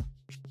won.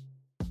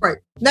 Right.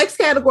 Next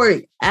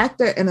category,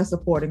 actor in a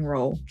supporting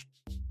role.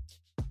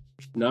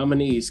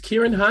 Nominees: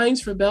 Ciarán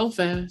Hinds for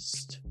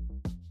Belfast,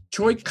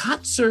 Troy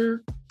Kotsur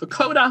for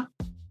Coda,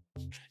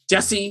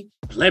 Jesse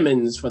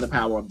Plemons for The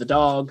Power of the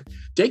Dog,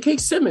 J.K.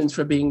 Simmons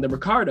for Being the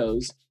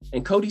Ricardos,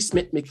 and Cody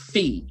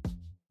Smith-McPhee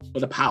for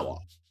The Power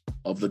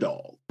of the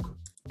Dog.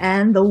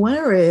 And the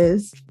winner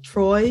is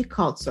Troy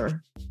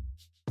Kotsur.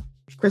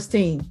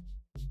 Christine.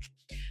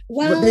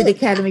 Well, did the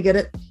Academy get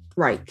it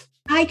right?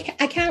 I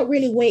can't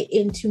really weigh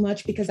in too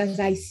much because, as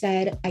I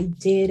said, I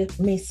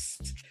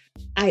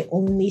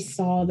only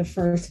saw the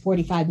first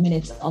 45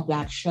 minutes of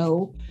that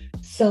show.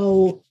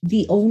 So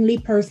the only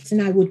person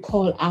I would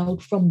call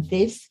out from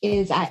this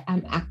is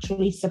I'm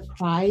actually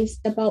surprised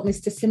about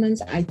Mr.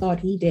 Simmons. I thought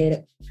he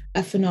did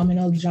a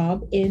phenomenal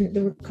job in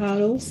The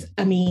Ricardos.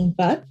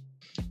 But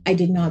I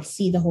did not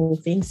see the whole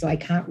thing, so I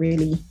can't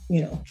really,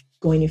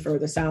 go any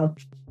further south.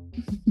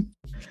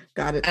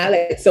 Got it. I'll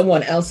let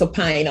someone else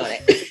opine on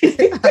it.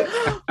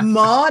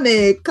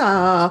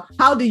 Monica,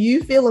 how do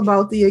you feel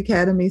about the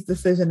Academy's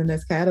decision in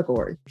this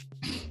category?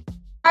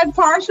 I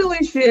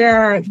partially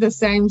share the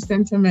same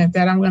sentiment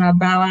that I'm going to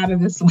bow out of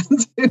this one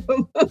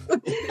too.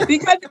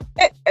 Because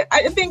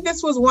I think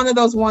this was one of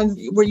those ones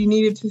where you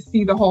needed to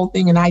see the whole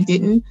thing and I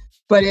didn't.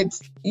 But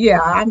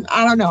I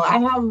don't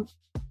know.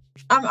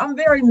 I'm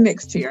very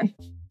mixed here.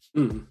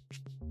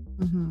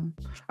 Mm-hmm.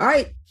 All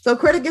right. So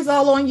critic is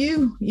all on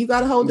you. You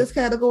got to hold this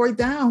category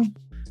down.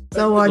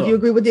 So do you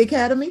agree with the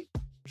Academy?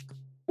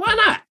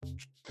 Why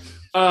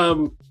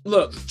not?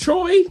 Look,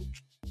 Troy,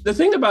 the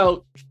thing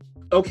about,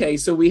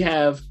 so we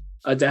have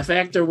a deaf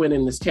actor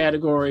winning this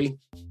category.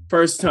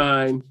 First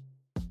time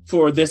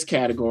for this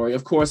category.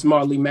 Of course,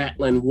 Marlee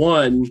Matlin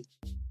won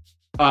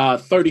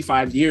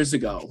 35 years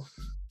ago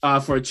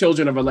for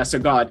Children of a Lesser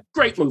God.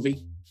 Great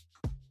movie.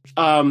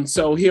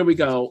 So here we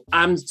go.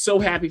 I'm so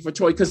happy for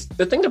Troy because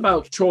the thing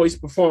about Troy's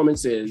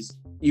performance is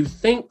you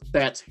think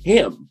that's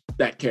him,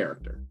 that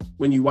character,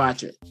 when you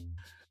watch it.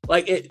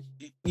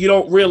 You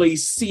don't really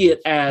see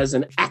it as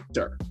an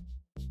actor,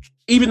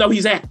 even though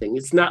he's acting.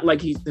 It's not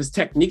like his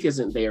technique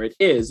isn't there. It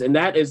is. And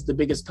that is the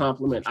biggest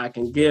compliment I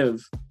can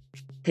give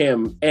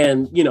him.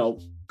 And,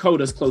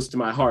 Coda's close to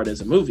my heart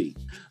as a movie.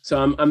 So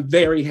I'm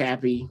very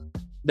happy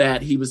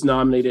that he was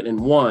nominated and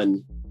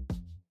won.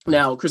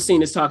 Now,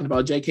 Christine is talking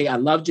about JK. I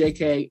love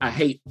JK. I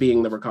hate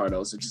Being the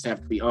Ricardos. I just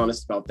have to be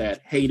honest about that.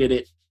 Hated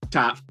it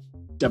top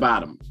to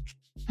bottom.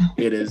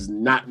 It is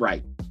not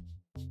right.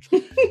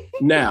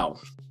 Now,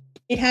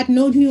 it had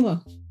no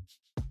humor.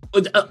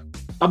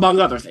 Among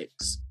other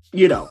things,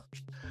 you know.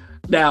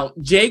 Now,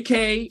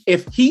 JK,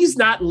 if he's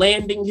not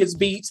landing his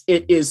beats,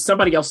 it is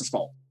somebody else's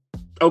fault.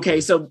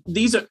 Okay, so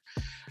this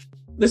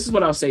is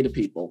what I'll say to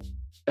people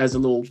as a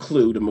little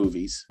clue to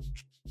movies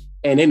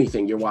and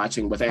anything you're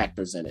watching with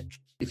actors in it.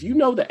 If you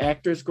know the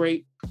actor's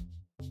great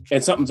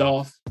and something's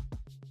off,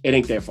 it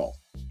ain't their fault.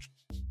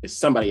 It's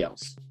somebody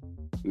else.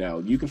 Now,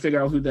 you can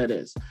figure out who that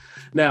is.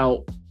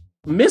 Now,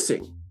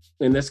 missing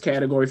in this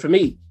category for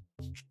me,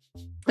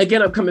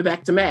 again, I'm coming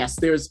back to Mass.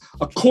 There's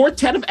a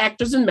quartet of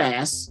actors in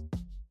Mass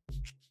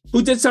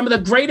who did some of the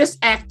greatest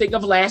acting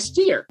of last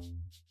year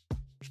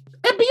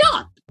and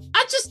beyond.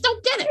 I just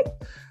don't get it.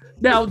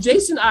 Now,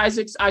 Jason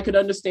Isaacs, I could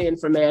understand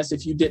for Mass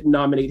if you didn't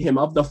nominate him.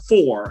 Of the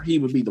four, he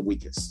would be the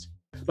weakest.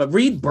 But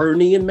Reed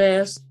Birney in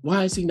Mass,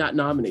 why is he not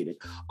nominated?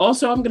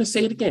 Also, I'm going to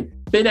say it again.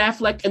 Ben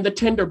Affleck in The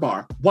Tender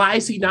Bar, why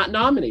is he not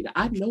nominated?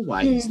 I know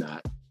why he's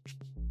not.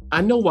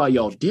 I know why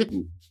y'all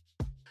didn't.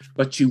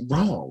 But you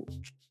wrong.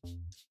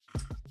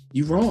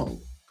 You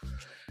wrong.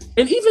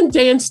 And even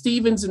Dan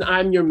Stevens in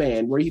I'm Your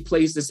Man, where he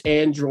plays this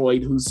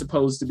android who's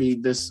supposed to be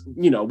this,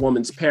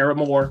 woman's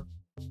paramour.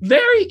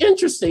 Very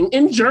interesting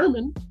in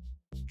German.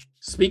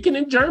 Speaking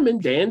in German,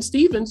 Dan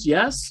Stevens,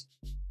 yes.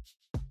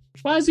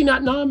 Why is he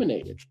not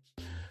nominated?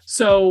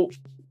 So,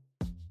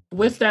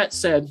 with that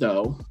said,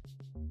 though,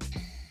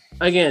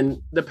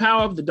 again, the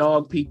power of the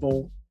dog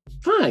people,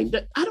 fine.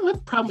 I don't have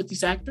a problem with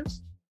these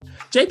actors.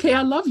 JK,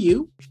 I love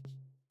you.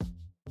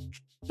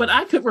 But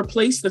I could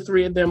replace the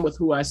three of them with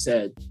who I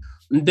said,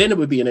 and then it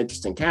would be an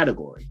interesting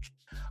category.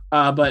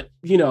 But,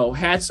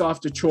 hats off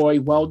to Troy,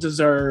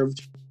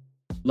 well-deserved.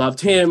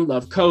 Loved him,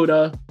 loved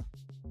Coda.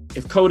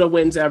 If Coda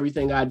wins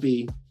everything, I'd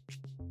be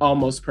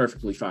almost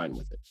perfectly fine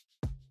with it.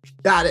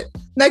 Got it.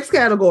 Next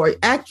category,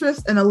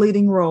 actress in a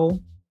leading role.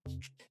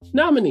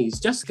 Nominees,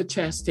 Jessica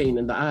Chastain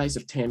in The Eyes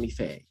of Tammy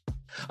Faye.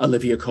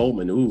 Olivia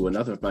Colman,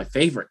 another of my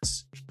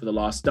favorites, for The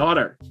Lost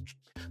Daughter.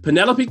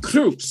 Penelope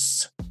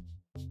Cruz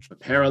for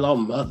Parallel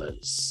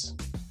Mothers.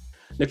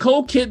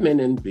 Nicole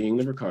Kidman in Being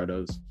the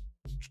Ricardos.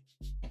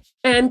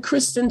 And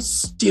Kristen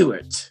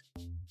Stewart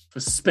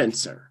for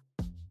Spencer.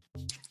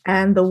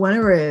 And the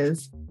winner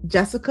is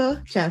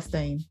Jessica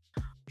Chastain.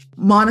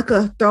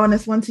 Monica, throwing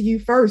this one to you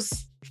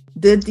first.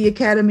 Did the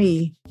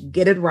Academy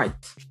get it right?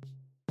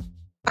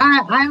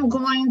 I'm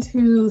going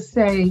to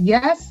say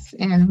yes.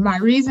 And my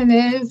reason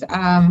is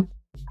I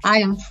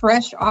am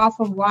fresh off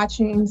of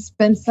watching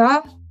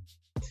Spencer.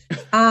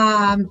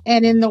 And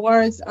in the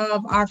words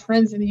of our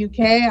friends in the UK,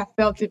 I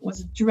felt it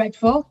was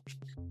dreadful.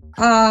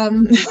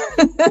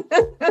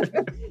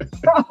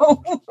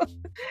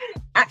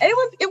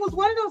 It was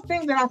one of those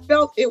things that I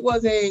felt it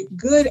was a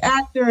good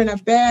actor and a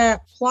bad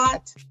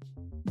plot,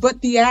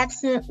 but the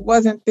accent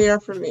wasn't there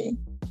for me.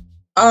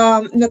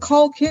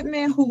 Nicole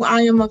Kidman, who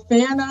I am a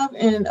fan of,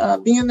 and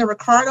Being the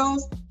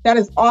Ricardos, that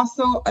is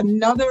also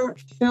another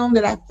film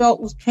that I felt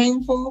was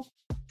painful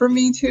for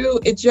me too.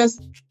 It just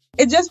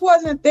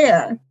wasn't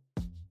there.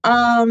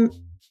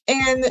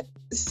 And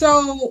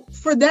so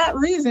for that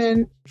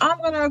reason, I'm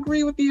going to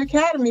agree with the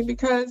Academy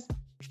because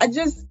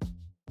the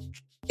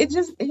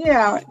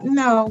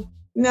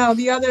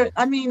other,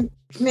 I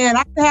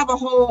could have a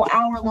whole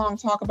hour-long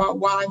talk about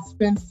why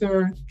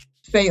Spencer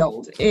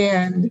failed.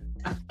 And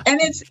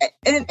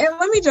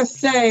let me just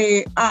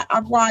say,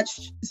 I've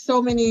watched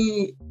so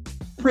many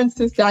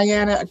Princess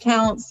Diana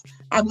accounts.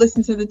 I've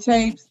listened to the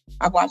tapes.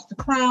 I've watched The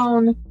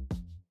Crown.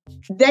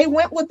 They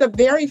went with a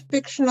very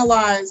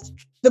fictionalized,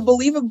 the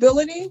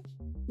believability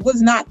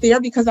was not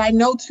there because I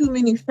know too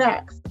many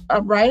facts,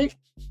 right?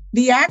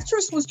 The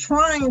actress was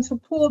trying to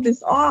pull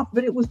this off,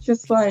 but it was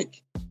just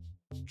like,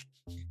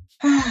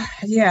 I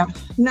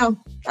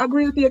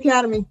agree with the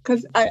Academy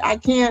because I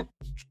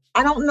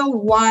don't know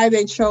why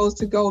they chose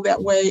to go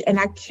that way. And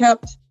I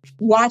kept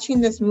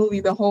watching this movie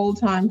the whole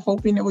time,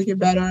 hoping it would get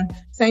better.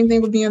 Same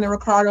thing with Being the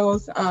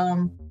Ricardos.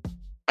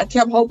 I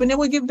kept hoping it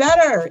would get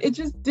better. It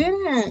just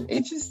didn't.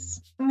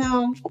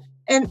 No.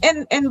 And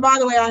by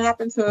the way, I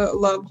happen to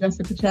love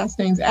Jessica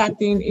Chastain's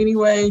acting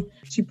anyway.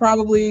 She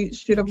probably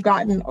should have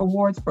gotten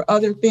awards for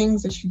other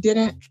things that she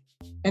didn't.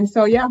 And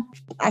so,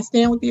 I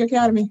stand with the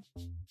Academy.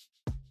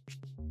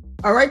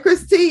 All right,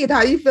 Christine,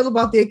 how do you feel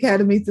about the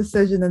Academy's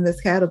decision in this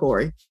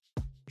category?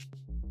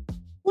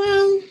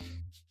 Well,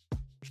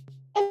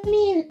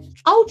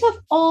 out of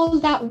all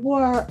that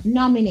were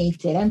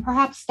nominated, and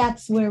perhaps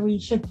that's where we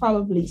should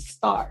probably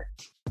start,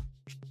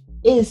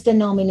 is the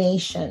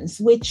nominations,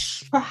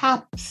 which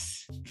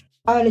perhaps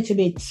are a little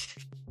bit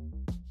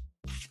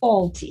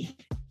faulty.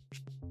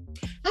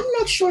 I'm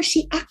not sure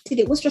she acted.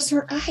 It was just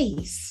her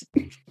eyes.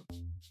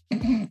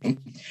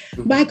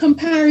 By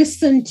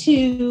comparison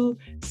to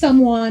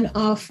someone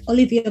of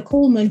Olivia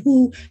Colman,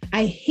 who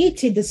I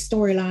hated the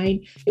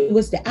storyline. It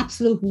was the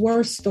absolute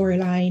worst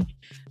storyline.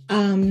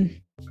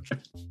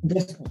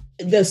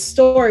 The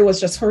story was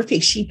just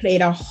horrific. She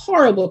played a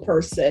horrible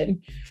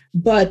person,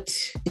 but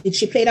did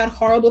she play that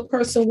horrible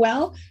person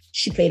well?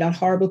 She played that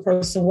horrible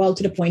person well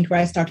to the point where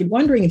I started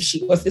wondering if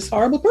she was this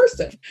horrible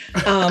person.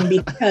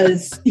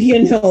 Because,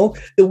 you know,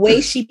 the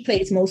way she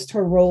plays most of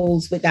her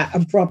roles with that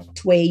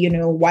abrupt way, you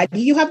know, why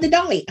do you have the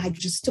dolly? I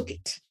just took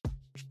it.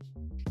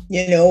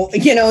 You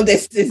know,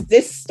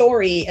 this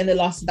story and The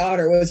Lost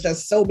Daughter was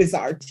just so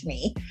bizarre to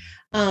me.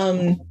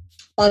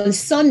 On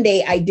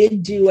Sunday, I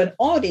did do an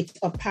audit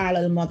of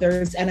Parallel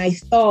Mothers, and I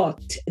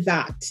thought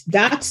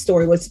that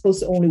story was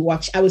supposed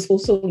to I was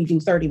supposed to only do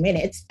 30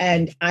 minutes,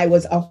 and I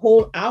was a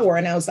whole hour,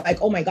 and I was like,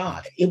 oh my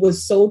God, it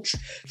was so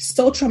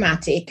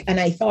traumatic. And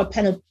I thought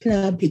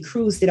Penelope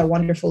Cruz did a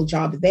wonderful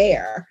job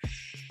there.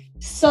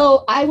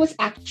 So I was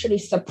actually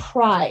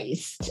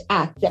surprised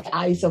at The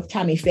Eyes of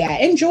Tammy Faye. I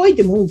enjoyed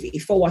the movie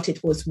for what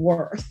it was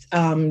worth.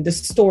 The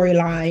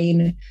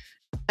storyline,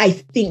 I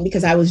think,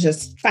 because I was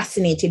just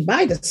fascinated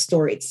by the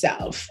story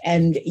itself,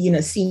 and, you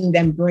know, seeing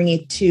them bring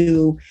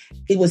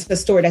it was a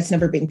story that's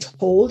never been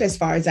told as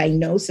far as I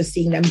know. So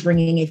seeing them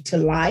bringing it to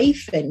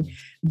life,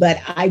 but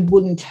I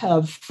wouldn't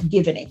have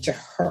given it to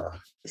her.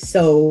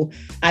 So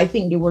I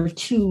think there were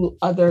two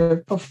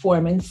other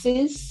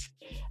performances.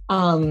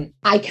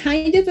 I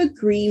kind of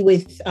agree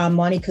with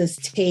Monica's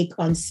take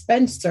on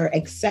Spencer,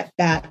 except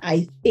that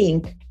I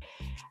think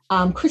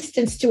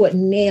Kristen Stewart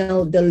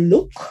nailed the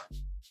look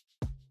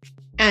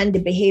and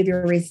the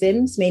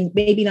behaviorisms,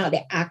 maybe not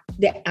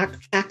the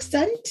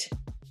accent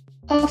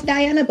of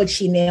Diana, but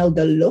she nailed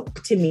the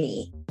look to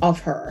me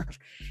of her,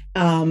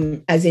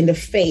 as in the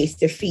face,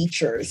 the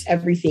features,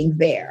 everything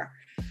there.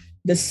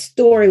 The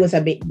story was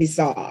a bit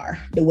bizarre,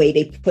 the way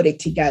they put it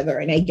together.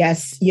 And I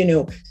guess, you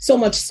know, so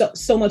much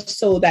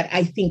so that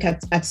I think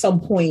at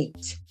some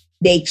point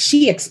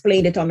she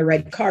explained it on the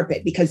red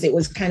carpet, because it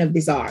was kind of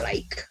bizarre.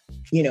 Like,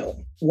 you know,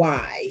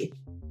 why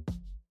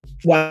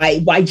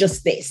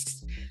just this?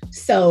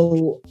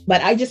 So,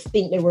 but I just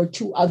think there were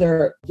two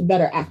other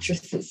better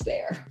actresses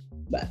there.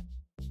 But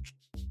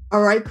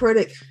all right,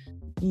 critic,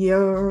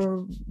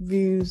 your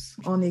views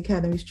on the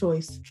Academy's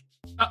choice.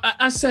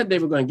 I said they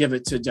were going to give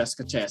it to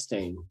Jessica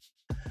Chastain.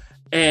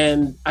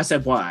 And I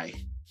said, why?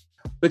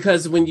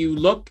 Because when you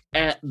look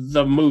at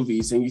the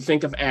movies and you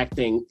think of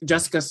acting,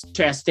 Jessica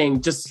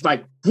Chastain just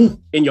like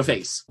in your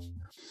face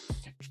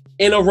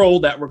in a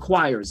role that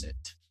requires it.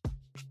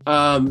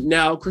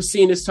 Now,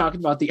 Christine is talking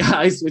about the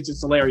eyes, which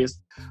is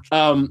hilarious.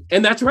 And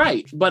that's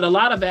right. But a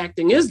lot of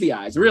acting is the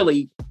eyes.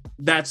 Really,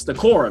 that's the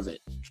core of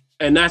it.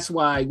 And that's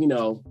why, you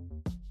know,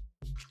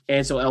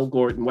 Ansel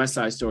Elgort in West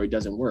Side Story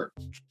doesn't work.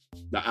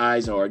 The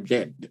eyes are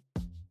dead.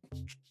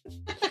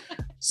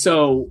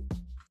 So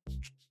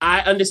I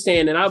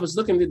understand. And I was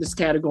looking at this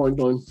category and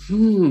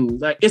going,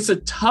 like, it's a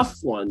tough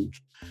one.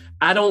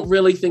 I don't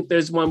really think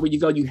there's one where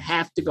you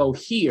have to go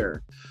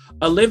here.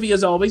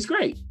 Olivia's always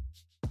great.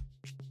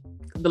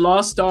 The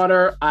Lost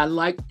Daughter, I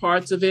like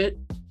parts of it.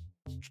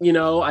 You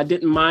know, I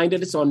didn't mind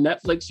it. It's on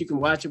Netflix. You can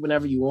watch it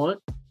whenever you want.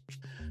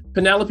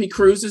 Penelope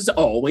Cruz is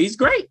always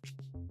great,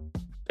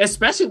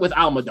 especially with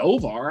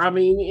Almodovar. I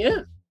mean, yeah.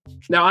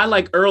 Now, I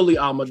like early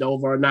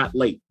Almodovar, not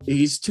late.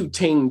 He's too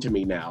tame to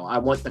me now. I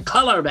want the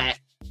color back,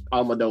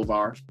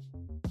 Almodovar.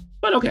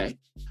 But okay.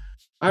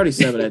 I already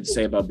said what I had to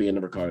say about being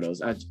the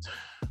Ricardos. I just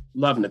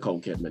love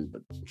Nicole Kidman,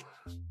 but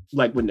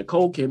like with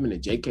Nicole Kidman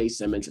and J.K.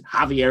 Simmons and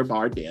Javier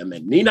Bardem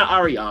and Nina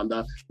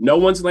Arianda, no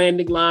one's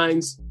landing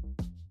lines.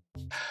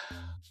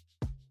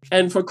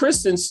 And for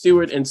Kristen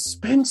Stewart and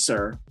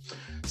Spencer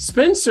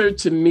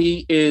to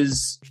me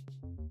is,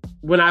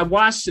 when I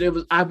watched it,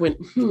 I went,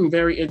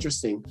 very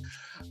interesting.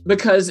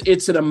 Because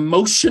it's an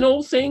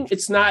emotional thing.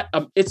 It's not,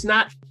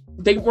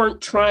 they weren't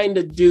trying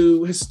to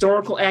do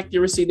historical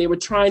accuracy. They were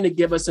trying to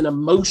give us an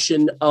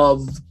emotion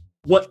of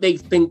what they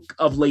think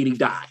of Lady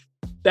Di.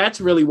 That's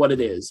really what it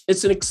is.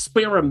 It's an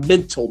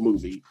experimental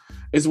movie,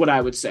 is what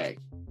I would say.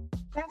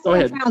 That's Go what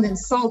ahead. I found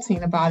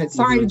insulting about it.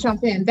 Sorry to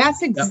jump in.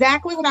 That's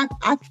exactly what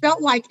I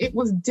felt like. It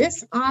was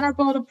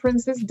dishonorable to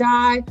Princess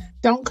Di.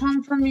 Don't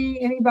come for me,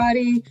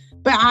 anybody.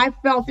 But I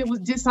felt it was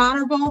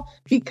dishonorable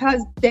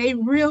because they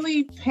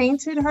really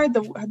painted her.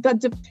 The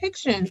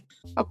depiction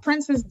of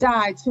Princess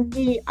Di, to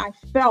me, I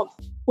felt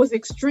was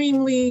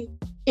extremely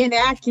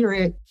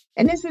inaccurate.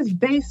 And this is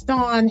based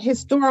on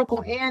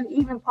historical and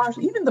even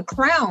partial. Even The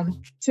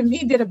Crown, to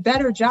me, did a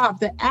better job.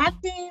 The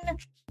acting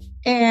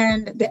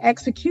and the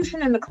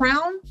execution in The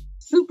Crown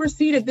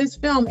superseded this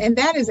film. And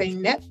that is a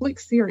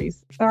Netflix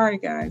series. Sorry,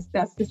 guys.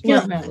 That's just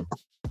what it matters.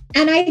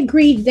 And I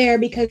agreed there,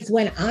 because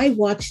when I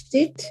watched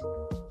it,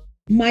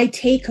 my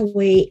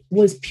takeaway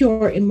was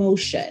pure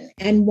emotion.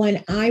 And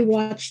when I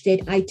watched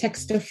it, I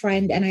texted a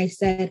friend and I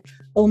said,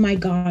 oh my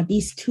God,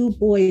 these two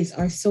boys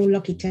are so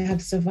lucky to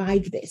have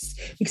survived this.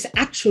 Because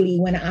actually,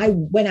 when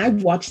I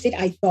watched it,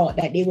 I thought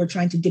that they were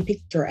trying to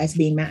depict her as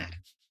being mad.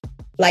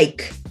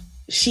 Like,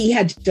 she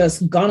had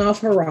just gone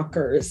off her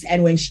rockers.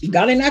 And when she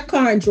got in that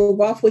car and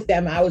drove off with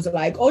them, I was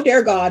like, oh,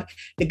 dear God,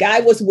 the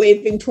guy was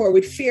waving to her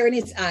with fear in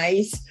his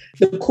eyes,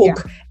 the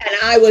cook. Yeah. And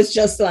I was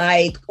just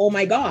like, oh,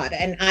 my God.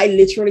 And I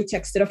literally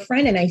texted a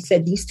friend and I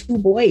said, these two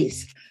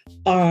boys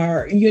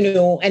are,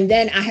 and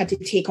then I had to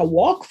take a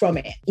walk from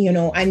it,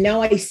 and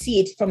now I see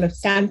it from the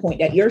standpoint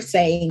that you're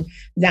saying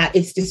that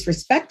it's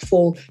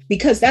disrespectful,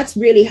 because that's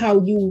really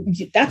how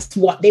that's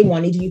what they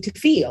wanted you to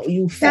feel.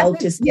 You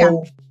felt as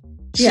though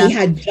she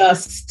had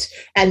just,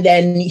 and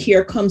then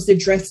here comes the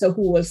dresser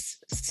who was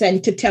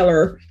sent to tell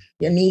her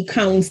you need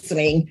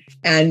counseling,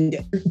 and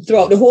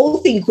throughout the whole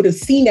thing, you could have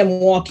seen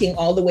them walking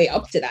all the way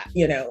up to that,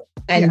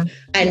 and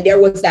there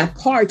was that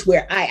part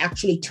where I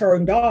actually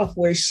turned off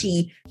where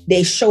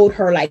they showed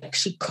her like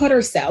she cut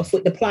herself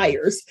with the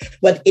pliers,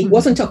 but it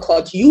wasn't a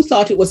cut. You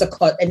thought it was a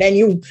cut, and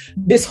then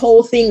this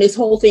whole thing, and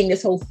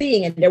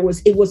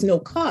it was no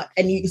cut,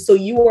 and so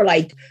you were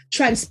like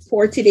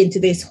transported into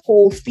this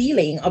whole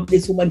feeling of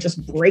this woman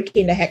just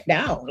breaking the heck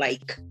down,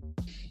 like,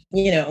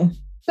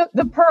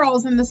 the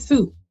pearls in the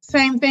soup.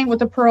 Same thing with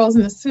the pearls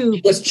in the soup.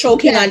 It was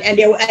choking on, and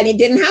it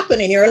didn't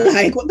happen, and you're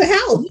like, what the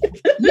hell?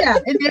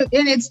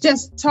 And it's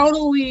just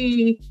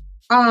totally.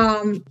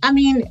 In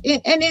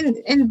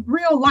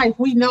real life,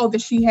 we know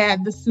that she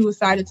had the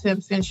suicide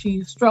attempts and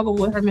she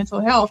struggled with her mental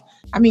health.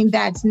 I mean,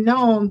 that's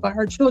known, but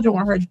her children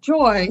were her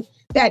joy.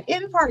 That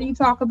end part you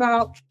talk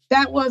about,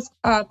 that was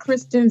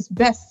Kristen's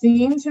best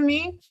scene to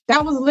me.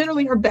 That was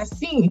literally her best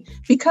scene,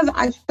 because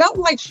I felt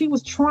like she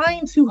was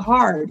trying too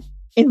hard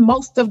in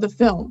most of the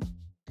film.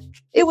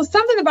 It was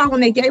something about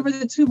when they gave her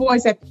the two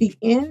boys at the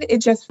end, it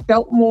just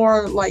felt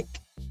more like,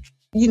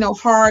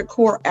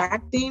 hardcore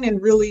acting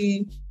and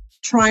really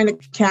trying to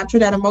capture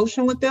that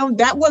emotion with them.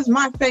 That was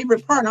my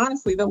favorite part,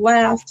 honestly. The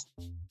last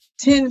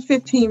 10,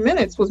 15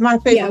 minutes was my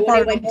favorite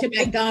part. When they went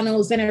to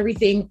McDonald's and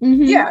everything.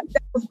 Mm-hmm. Yeah,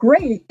 that was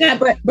great.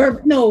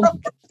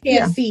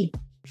 KFC.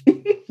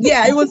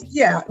 It was,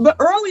 But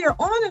earlier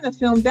on in the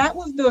film, that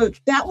was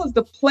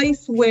the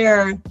place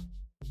where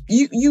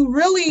you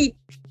really,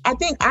 I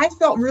think I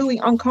felt really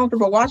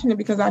uncomfortable watching it,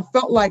 because I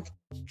felt like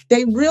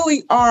they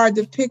really are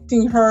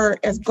depicting her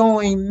as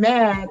going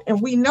mad.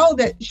 And we know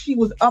that she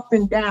was up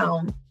and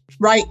down,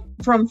 right?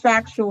 From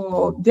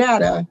factual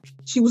data,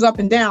 she was up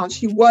and down.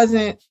 She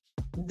wasn't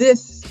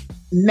this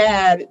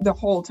mad the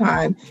whole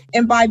time.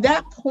 And by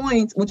that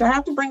point, which I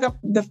have to bring up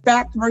the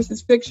fact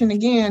versus fiction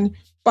again,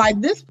 by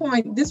this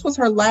point, this was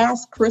her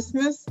last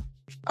Christmas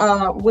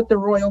with the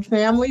royal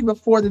family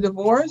before the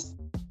divorce.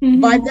 Mm-hmm.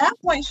 By that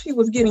point, she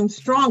was getting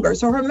stronger.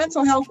 So her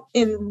mental health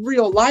in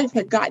real life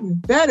had gotten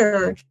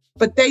better,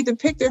 but they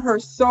depicted her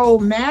so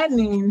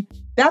maddening.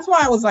 That's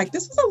why I was like,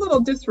 this is a little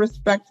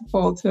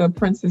disrespectful to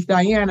Princess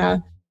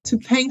Diana to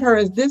paint her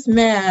as this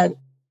mad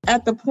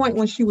at the point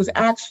when she was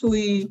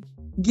actually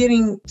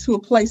getting to a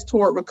place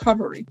toward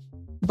recovery.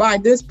 By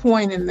this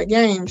point in the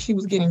game, she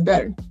was getting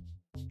better.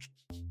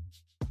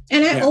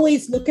 And I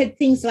always look at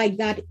things like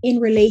that in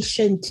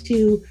relation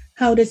to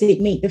how does it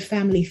make the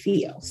family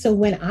feel? So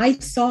when I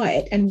saw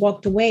it and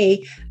walked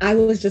away, I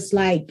was just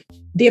like,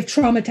 they've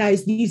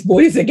traumatized these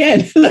boys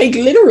again, like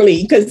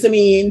literally, because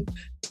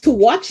to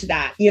watch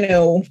that,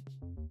 and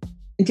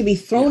to be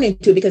thrown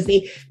into, because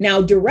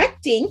now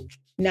directing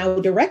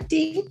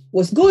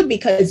was good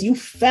because you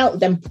felt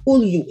them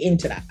pull you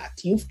into that.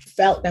 You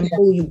felt them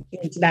pull you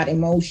into that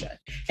emotion,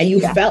 and you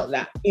felt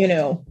that,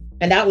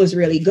 and that was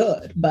really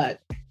good.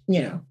 But,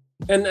 And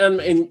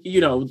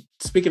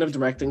speaking of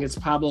directing, it's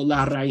Pablo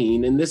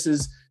Larraín, and this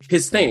is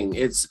his thing.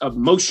 It's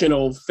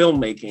emotional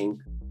filmmaking.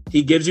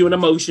 He gives you an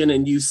emotion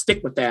and you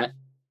stick with that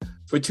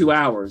for 2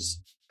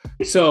 hours.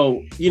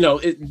 So,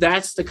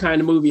 that's the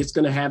kind of movie it's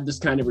going to have this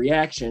kind of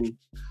reaction.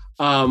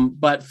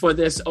 But for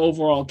this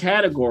overall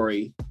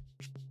category,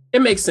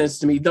 it makes sense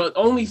to me. The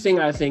only thing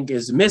I think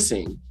is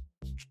missing,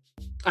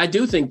 I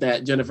do think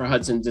that Jennifer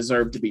Hudson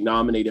deserved to be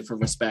nominated for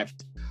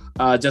Respect,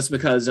 just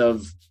because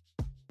of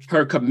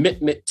her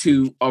commitment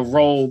to a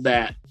role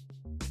that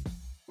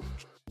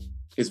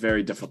is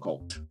very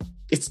difficult.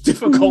 It's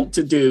difficult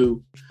to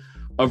do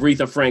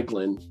Aretha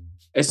Franklin,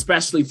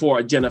 especially for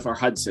a Jennifer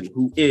Hudson,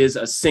 who is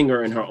a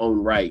singer in her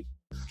own right,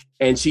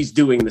 and she's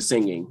doing the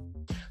singing.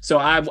 So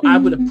I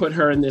would have put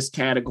her in this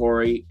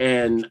category.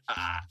 And,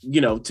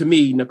 to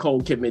me,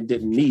 Nicole Kidman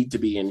didn't need to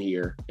be in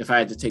here if I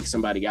had to take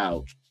somebody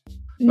out.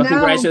 But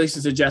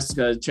congratulations to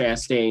Jessica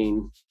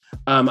Chastain.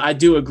 I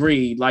do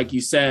agree, like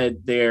you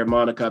said there,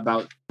 Monica,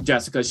 about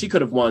Jessica. She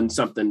could have won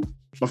something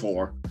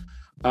before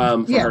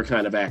for her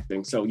kind of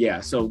acting. So,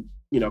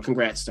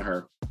 congrats to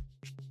her.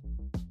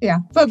 Yeah.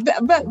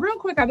 But real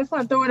quick, I just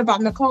want to throw in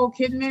about Nicole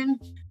Kidman.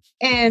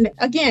 And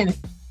again,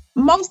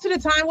 most of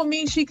the time with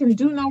me, she can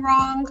do no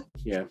wrong.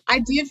 Yeah. I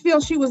did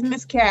feel she was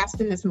miscast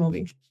in this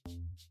movie.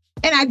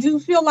 And I do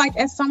feel like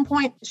at some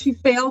point she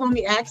failed on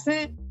the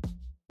accent.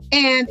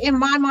 And in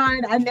my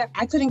mind,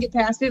 I couldn't get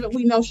past it, but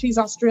we know she's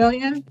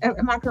Australian.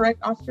 Am I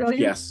correct?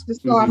 Australian? Yes.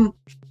 So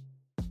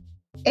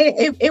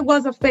it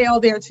was a fail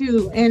there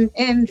too.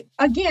 And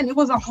again, it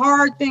was a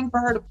hard thing for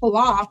her to pull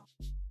off.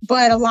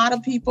 But a lot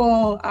of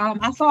people,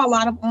 I saw a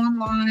lot of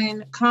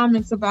online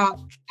comments about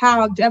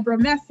how Deborah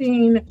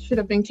Messing should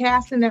have been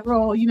cast in that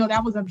role. You know,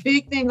 that was a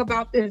big thing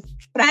about this.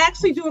 But I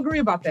actually do agree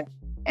about that.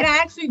 And I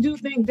actually do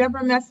think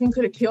Deborah Messing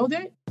could have killed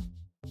it.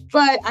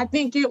 But I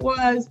think it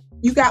was,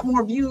 you got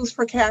more views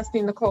for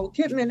casting Nicole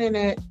Kidman in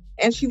it.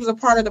 And she was a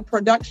part of the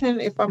production.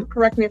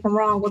 Correct me if I'm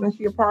wrong, wasn't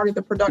she a part of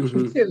the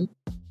production too?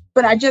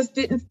 But I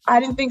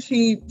didn't think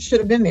she should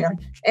have been there.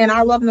 And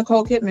I love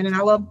Nicole Kidman and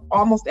I love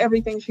almost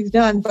everything she's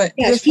done. But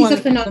yeah, she's a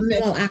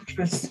phenomenal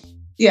actress.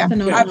 Yeah,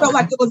 I felt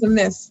like it was a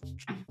miss.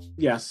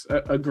 Yes,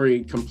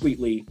 agreed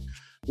completely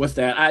with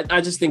that.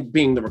 I just think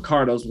Being the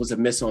Ricardos was a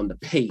miss on the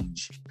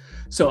page.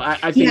 So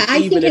I think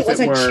even if it was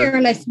a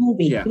cheerless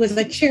movie. Yeah. It was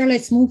a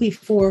cheerless movie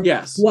for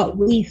what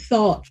we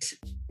thought,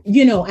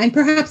 you know, and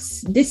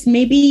perhaps this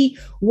may be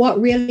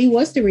what really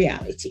was the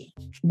reality.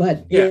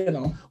 But you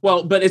know,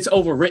 well, but it's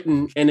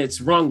overwritten and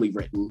it's wrongly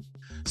written.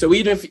 So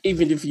even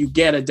if you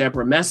get a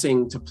Deborah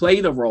Messing to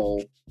play the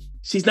role,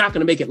 she's not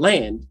going to make it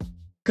land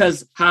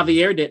because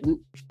Javier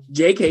didn't,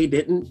 J.K.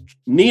 didn't,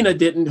 Nina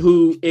didn't,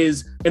 who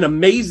is an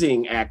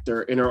amazing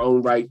actor in her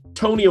own right,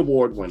 Tony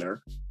Award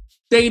winner.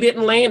 They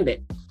didn't land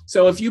it.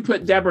 So if you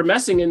put Deborah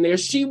Messing in there,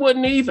 she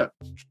wouldn't either.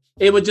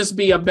 It would just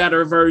be a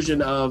better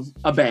version of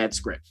a bad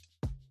script.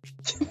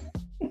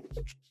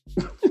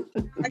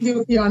 I agree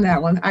with you on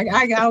that one.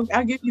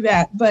 I'll give you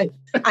that. But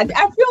I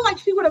feel like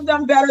she would have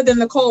done better than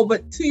Nicole.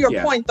 But to your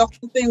point, the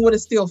whole thing would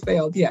have still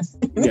failed. Yes.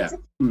 Yeah.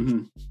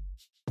 Mm-hmm.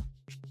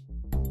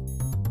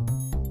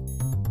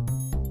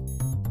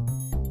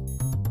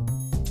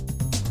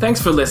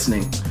 Thanks for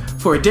listening.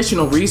 For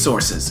additional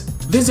resources,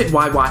 visit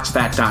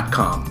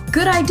whywatchthat.com.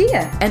 Good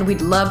idea. And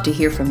we'd love to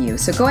hear from you.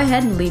 So go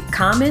ahead and leave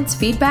comments,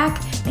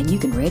 feedback, and you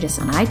can rate us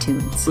on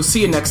iTunes. We'll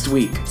see you next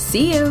week.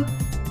 See you.